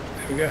yeah,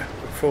 there we go,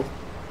 we're full.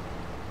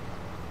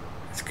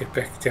 Let's get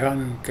back down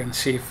and go and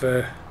see if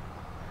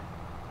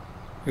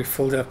we've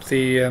filled up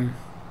the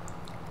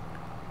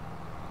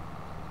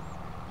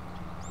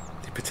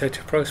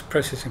potato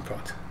processing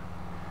plant.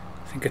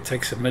 I think it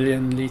takes 1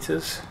 million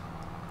litres,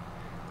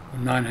 or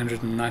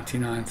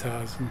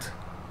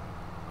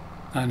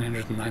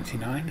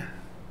 999,999.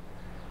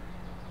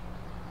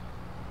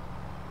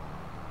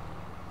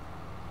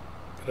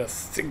 But I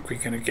think we're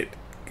going to get,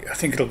 I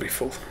think it'll be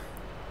full.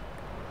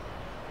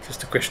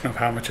 Just a question of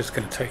how much it's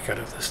going to take out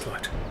of this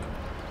lot.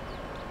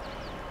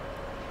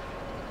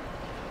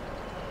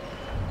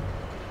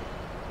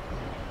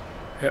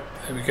 Yep,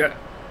 there we go.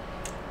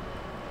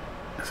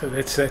 So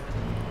that's that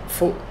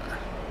full.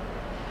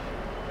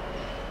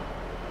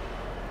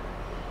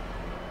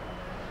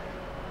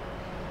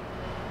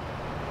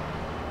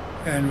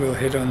 And we'll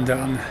head on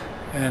down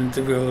and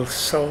we'll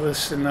sell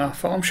this in our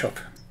farm shop.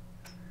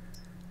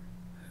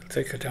 We'll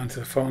take her down to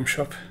the farm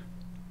shop.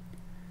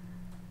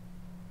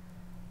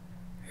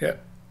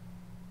 Yep,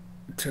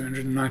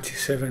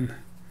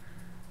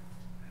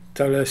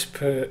 $297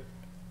 per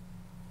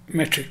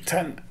metric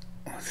ton,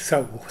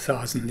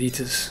 1,000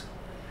 litres.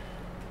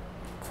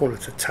 Call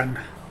it a ton.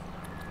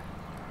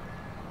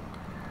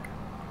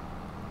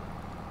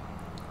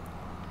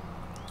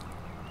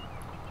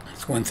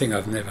 It's one thing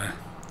I've never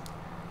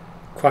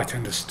quite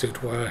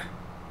understood, why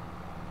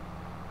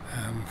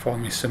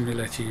Farming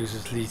Simulator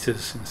uses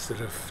litres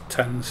instead of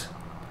tons.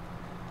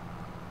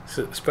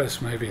 So I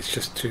suppose maybe it's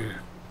just to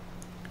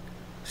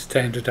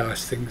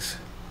standardise things.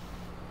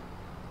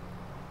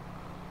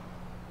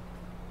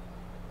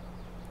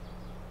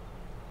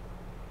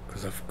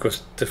 Because of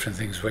course different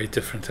things weigh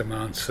different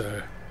amounts,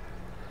 so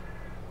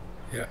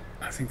yeah,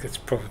 I think that's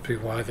probably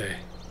why they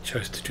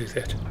chose to do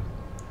that.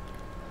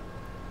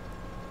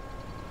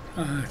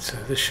 Alright, so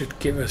this should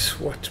give us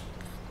what,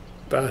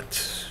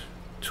 about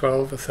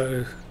 12 or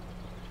so.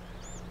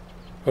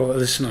 Oh,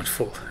 this is not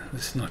full.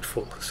 This is not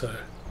full. So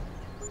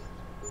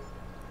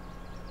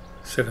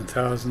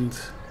 7,000.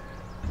 So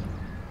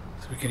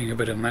we're getting a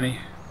bit of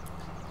money.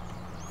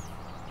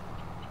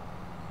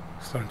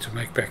 Starting to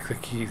make back the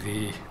key.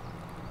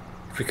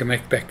 If we can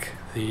make back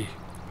the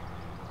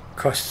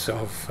costs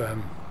of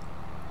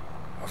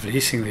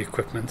leasing the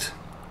equipment,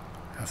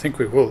 I think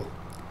we will,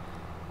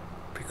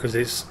 because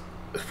there's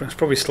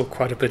probably still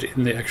quite a bit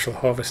in the actual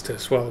harvester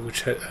as well,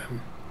 which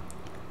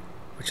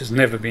has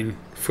never been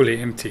fully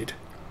emptied.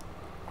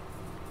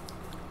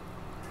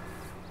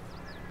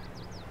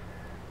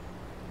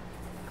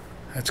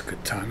 That's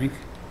good timing.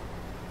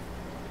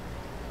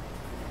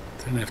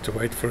 Don't have to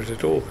wait for it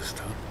at all this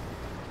time.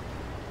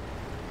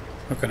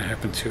 It's not going to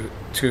happen too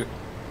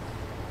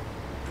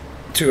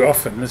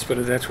often, let's put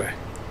it that way.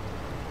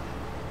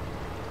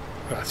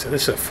 Right, so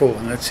this is a full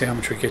one. Let's see how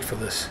much we get for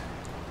this.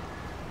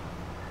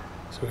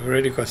 So we've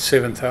already got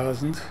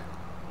 7,000.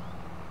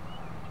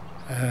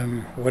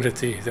 What did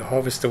the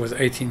harvester was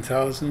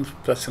 18,000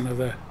 plus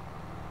another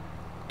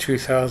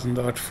 2,000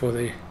 odd for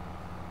the,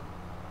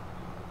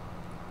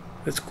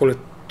 let's call it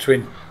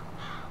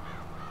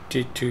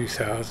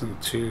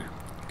 22,000 to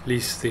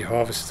lease the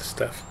harvester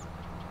stuff.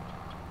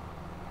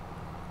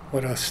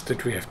 What else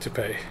did we have to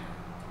pay?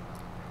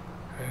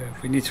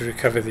 We need to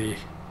recover the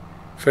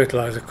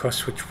fertilizer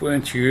costs, which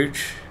weren't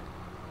huge,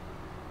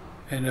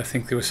 and I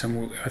think there was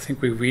some, I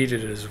think we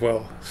weeded it as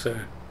well,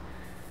 so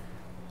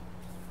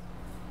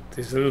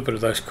there's a little bit of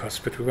those costs,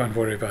 but we won't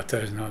worry about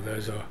those now.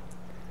 Those are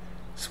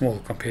small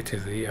compared to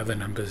the other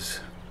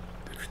numbers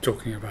that we're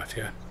talking about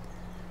here.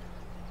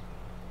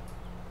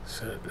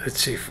 So let's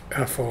see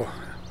how far.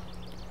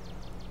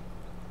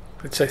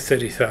 Let's say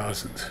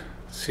 30,000.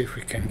 See if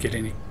we can get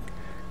any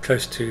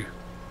close to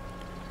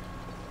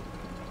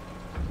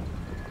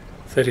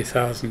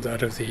 30,000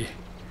 out of the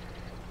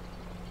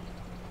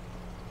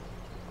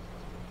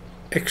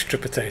extra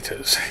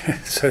potatoes.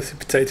 So the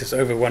potatoes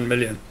over 1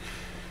 million.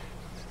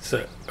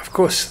 So of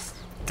course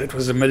that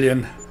was 1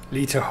 million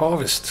litre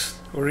harvest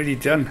already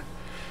done,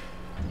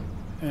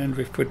 and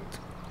we've put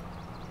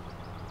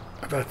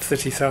about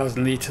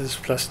 30,000 litres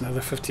plus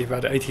another 50,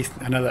 about 80,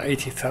 another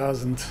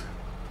 80,000,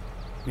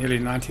 nearly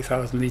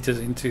 90,000 litres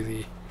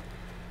into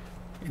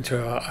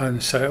our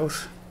own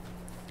sales.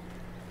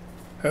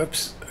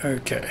 Oops,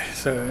 okay,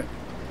 so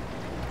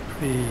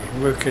the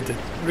worker did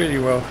really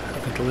well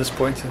up until this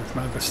point, and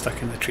now got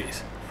stuck in the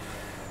trees.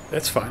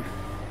 That's fine.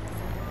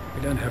 We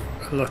don't have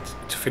a lot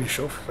to finish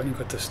off. We've only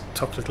got this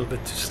top little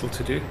bit still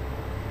to do.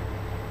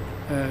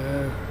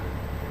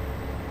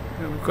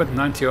 We've got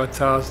 90 odd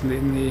thousand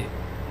in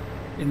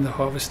the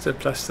harvester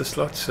plus the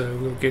slot, so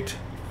we'll get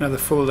another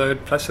full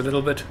load plus a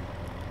little bit.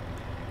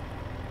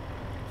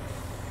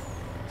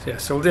 So yeah,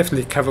 so we'll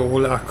definitely cover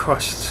all our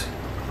costs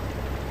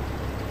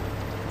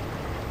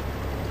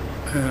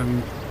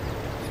in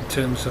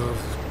terms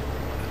of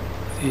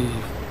the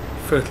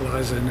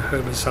fertilizer and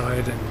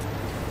herbicide and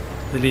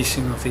the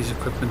leasing of these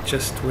equipment,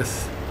 just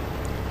with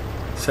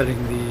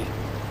selling the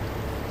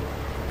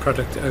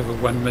product over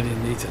 1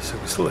 million litres. So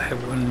we still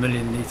have 1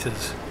 million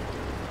litres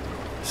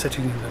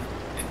sitting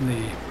in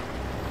the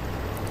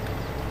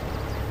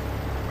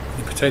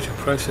potato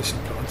processing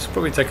plants. It'll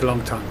probably take a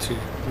long time to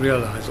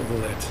realise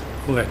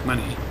all that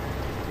money,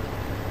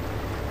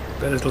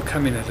 but it'll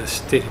come in at a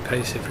steady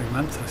pace every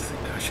month.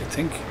 I should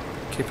think,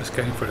 keep us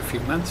going for a few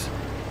months.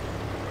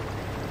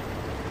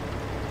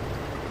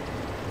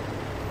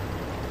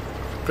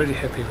 Pretty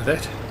happy with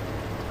that.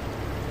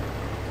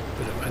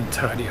 Bit of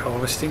untidy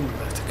harvesting. We'll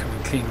have to come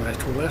and clean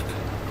that all up.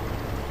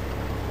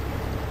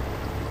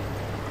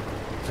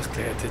 Just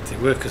glad that the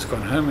worker's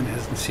gone home and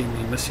hasn't seen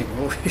me missing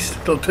all these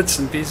little bits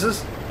and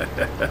pieces.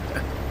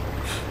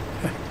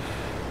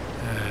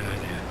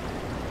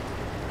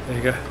 There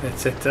you go,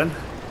 that's it done.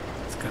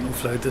 Let's go and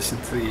offload this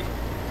into the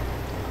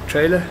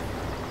trailer.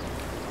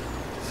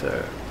 So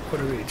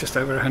what are we, just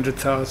over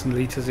 100,000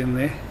 litres in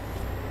there.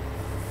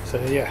 So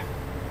yeah,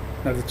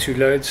 another 2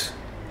 loads,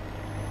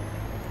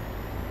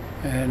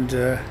 and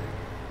the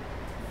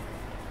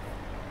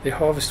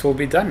harvest will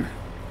be done.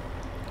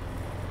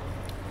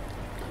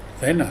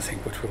 Then I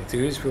think what we'll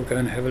do is we'll go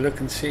and have a look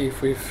and see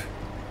if we've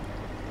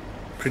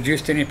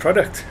produced any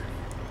product.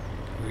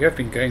 We have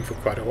been going for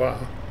quite a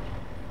while.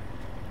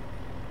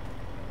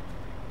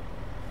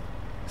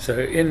 So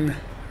in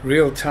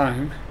real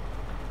time,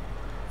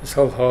 this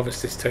whole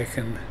harvest has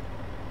taken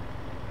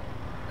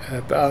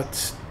about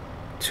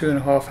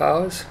 2.5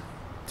 hours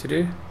to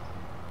do,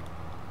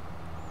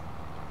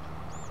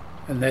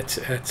 and that's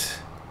at,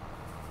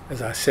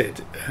 as I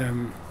said, a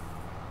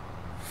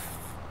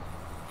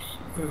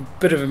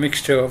bit of a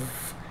mixture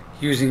of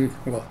using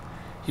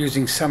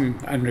some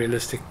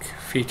unrealistic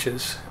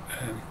features,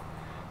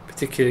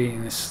 particularly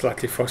in a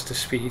slightly faster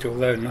speed,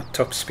 although not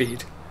top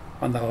speed,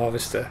 on the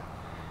harvester,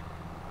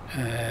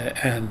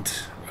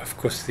 and of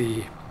course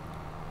the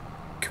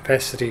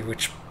capacity,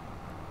 which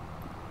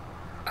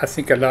I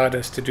think allowed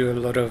us to do a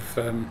lot of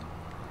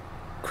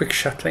quick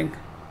shuttling.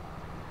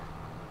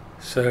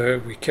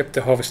 So we kept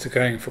the harvester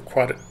going for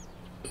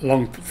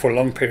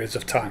long periods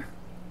of time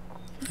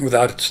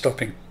without it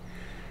stopping,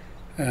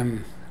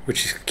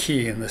 which is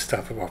key in this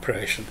type of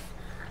operation.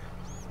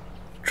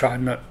 Try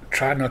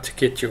not to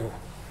get your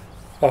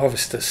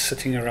harvester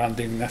sitting around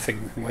doing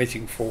nothing,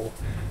 waiting for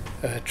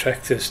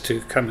tractors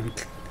to come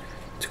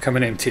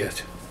and empty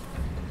it.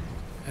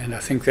 And I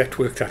think that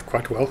worked out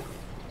quite well.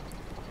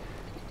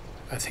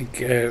 I think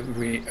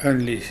we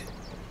only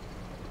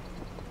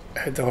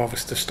had the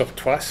harvester stop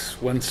twice.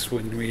 Once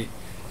when we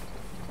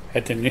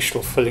had the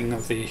initial filling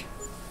of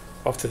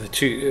after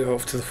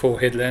the 4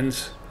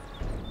 headlands,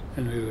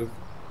 and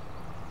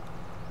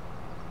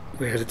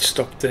we had it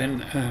stopped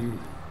then, and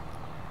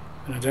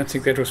I don't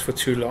think that was for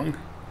too long.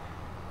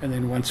 And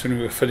then once when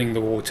we were filling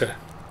the water,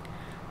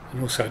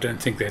 and also I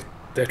don't think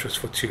that was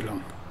for too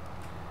long.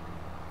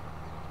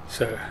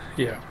 So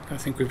yeah, I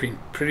think we've been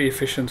pretty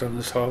efficient on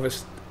this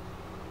harvest.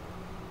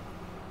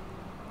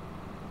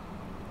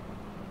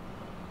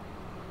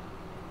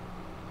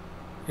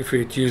 If we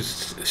had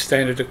used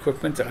standard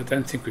equipment, I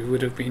don't think we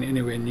would have been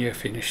anywhere near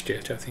finished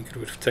yet. I think it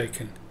would have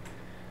taken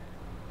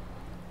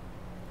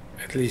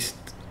at least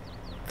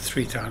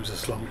 3 times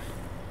as long,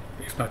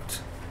 if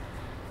not,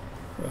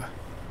 well,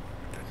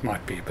 that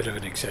might be a bit of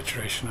an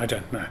exaggeration, I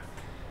don't know.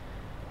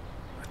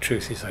 The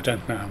truth is I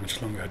don't know how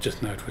much longer, I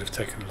just know it would have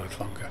taken a lot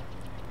longer.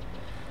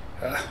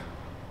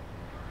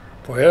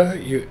 Boy,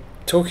 you're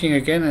talking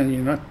again and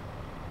you're not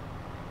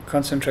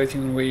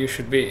concentrating on where you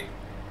should be.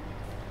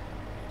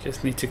 You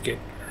just need to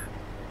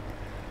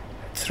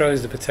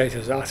throws the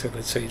potatoes out of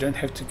it, so you don't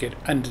have to get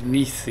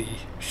underneath the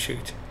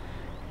chute.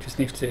 You just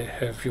need to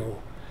have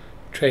your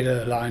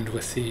trailer aligned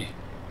with the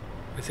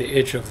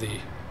edge of the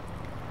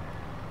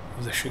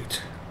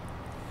chute.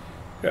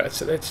 Right,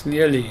 so that's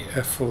nearly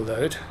a full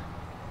load,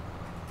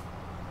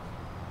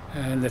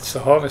 and that's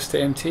the harvester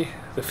empty,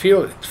 the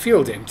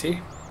field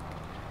empty,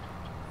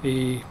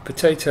 the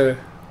potato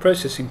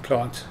processing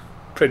plant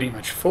pretty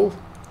much full.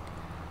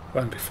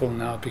 Won't be full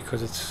now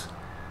because it's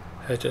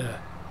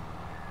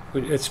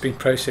been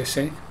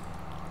processing,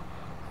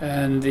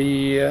 and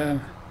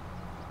and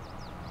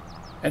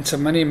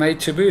some money made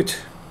to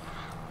boot,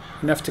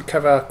 enough to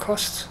cover our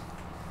costs.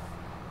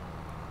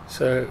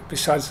 So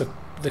besides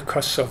the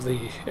costs of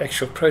the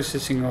actual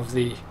processing of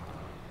the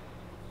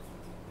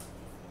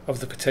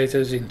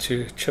potatoes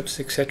into chips,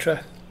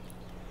 etc.,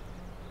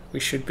 we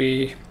should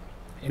be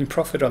in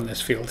profit on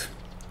this field.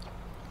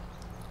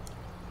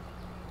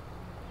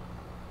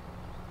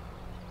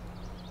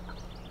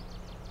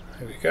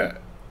 There we go.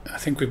 I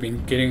think we've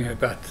been getting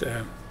about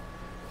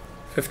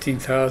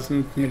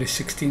 15,000, nearly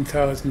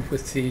 16,000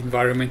 with the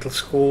environmental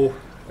score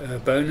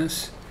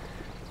bonus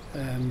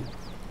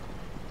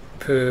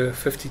per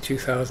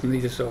 52,000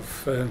 litres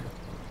of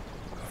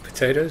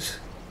potatoes.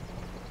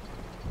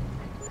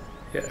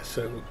 yeah,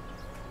 so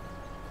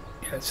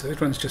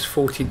that one's just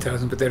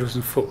 14,000, but that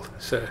wasn't full.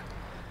 So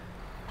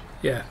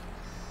yeah,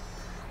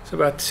 it's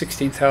about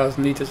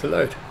 16,000 liters a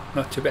load.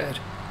 Not too bad.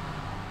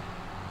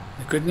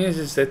 The good news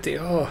is that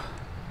there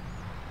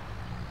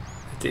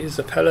is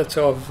a pallet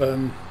of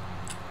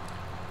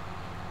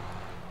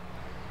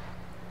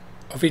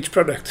each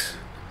product.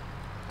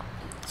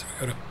 So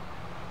we've got a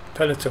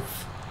pallet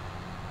of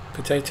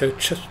potato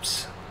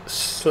chips,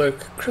 slow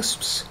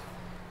crisps,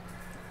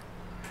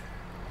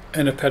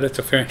 and a pallet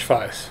of French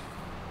fries.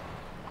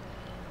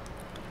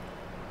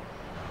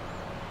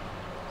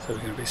 So we're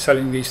going to be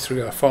selling these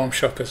through our farm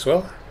shop as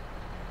well.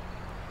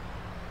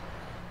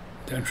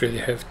 Don't really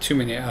have too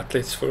many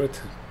outlets for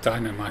it.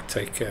 Dinah might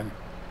take the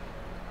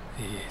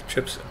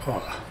chips.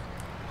 Oh,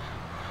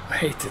 I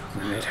hate it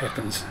when that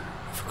happens.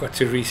 I forgot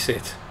to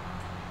reset.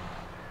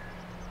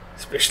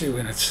 Especially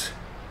when it's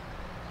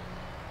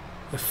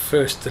the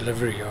first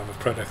delivery of a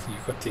product and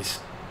you've got these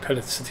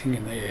pallets sitting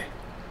in the air.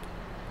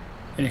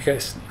 In any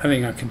case,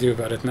 nothing I can do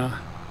about it now.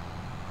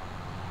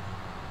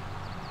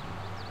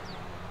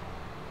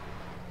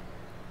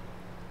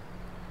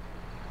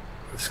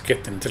 Let's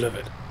get them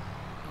delivered.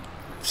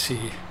 Let's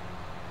see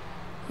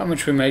how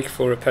much we make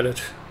for a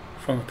pallet,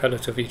 from a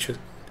pallet of each,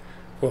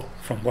 well,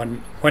 from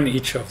one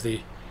each of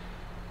the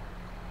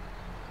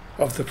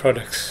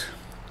products.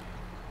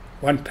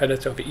 One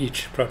pallet of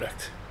each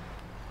product.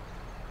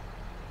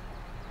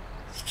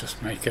 Let's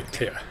just make it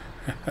clear.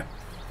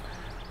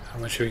 How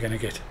much are we going to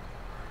get?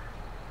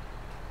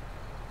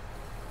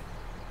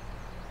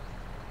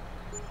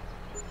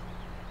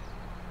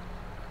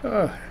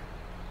 Oh,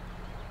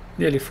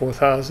 nearly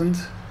 4,000.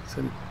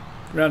 So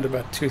around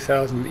about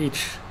 2,000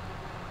 each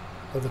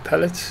of the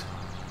pallets.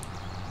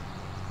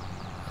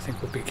 I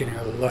think we'll be getting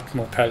a lot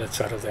more pallets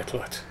out of that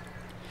lot.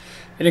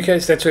 In any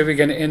case, that's where we're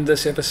going to end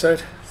this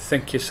episode.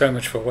 Thank you so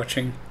much for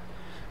watching.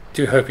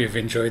 Do hope you've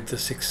enjoyed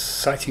this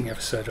exciting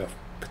episode of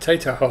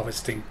potato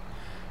harvesting,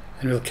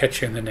 and we'll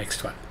catch you in the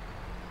next one.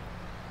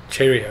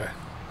 Cheerio.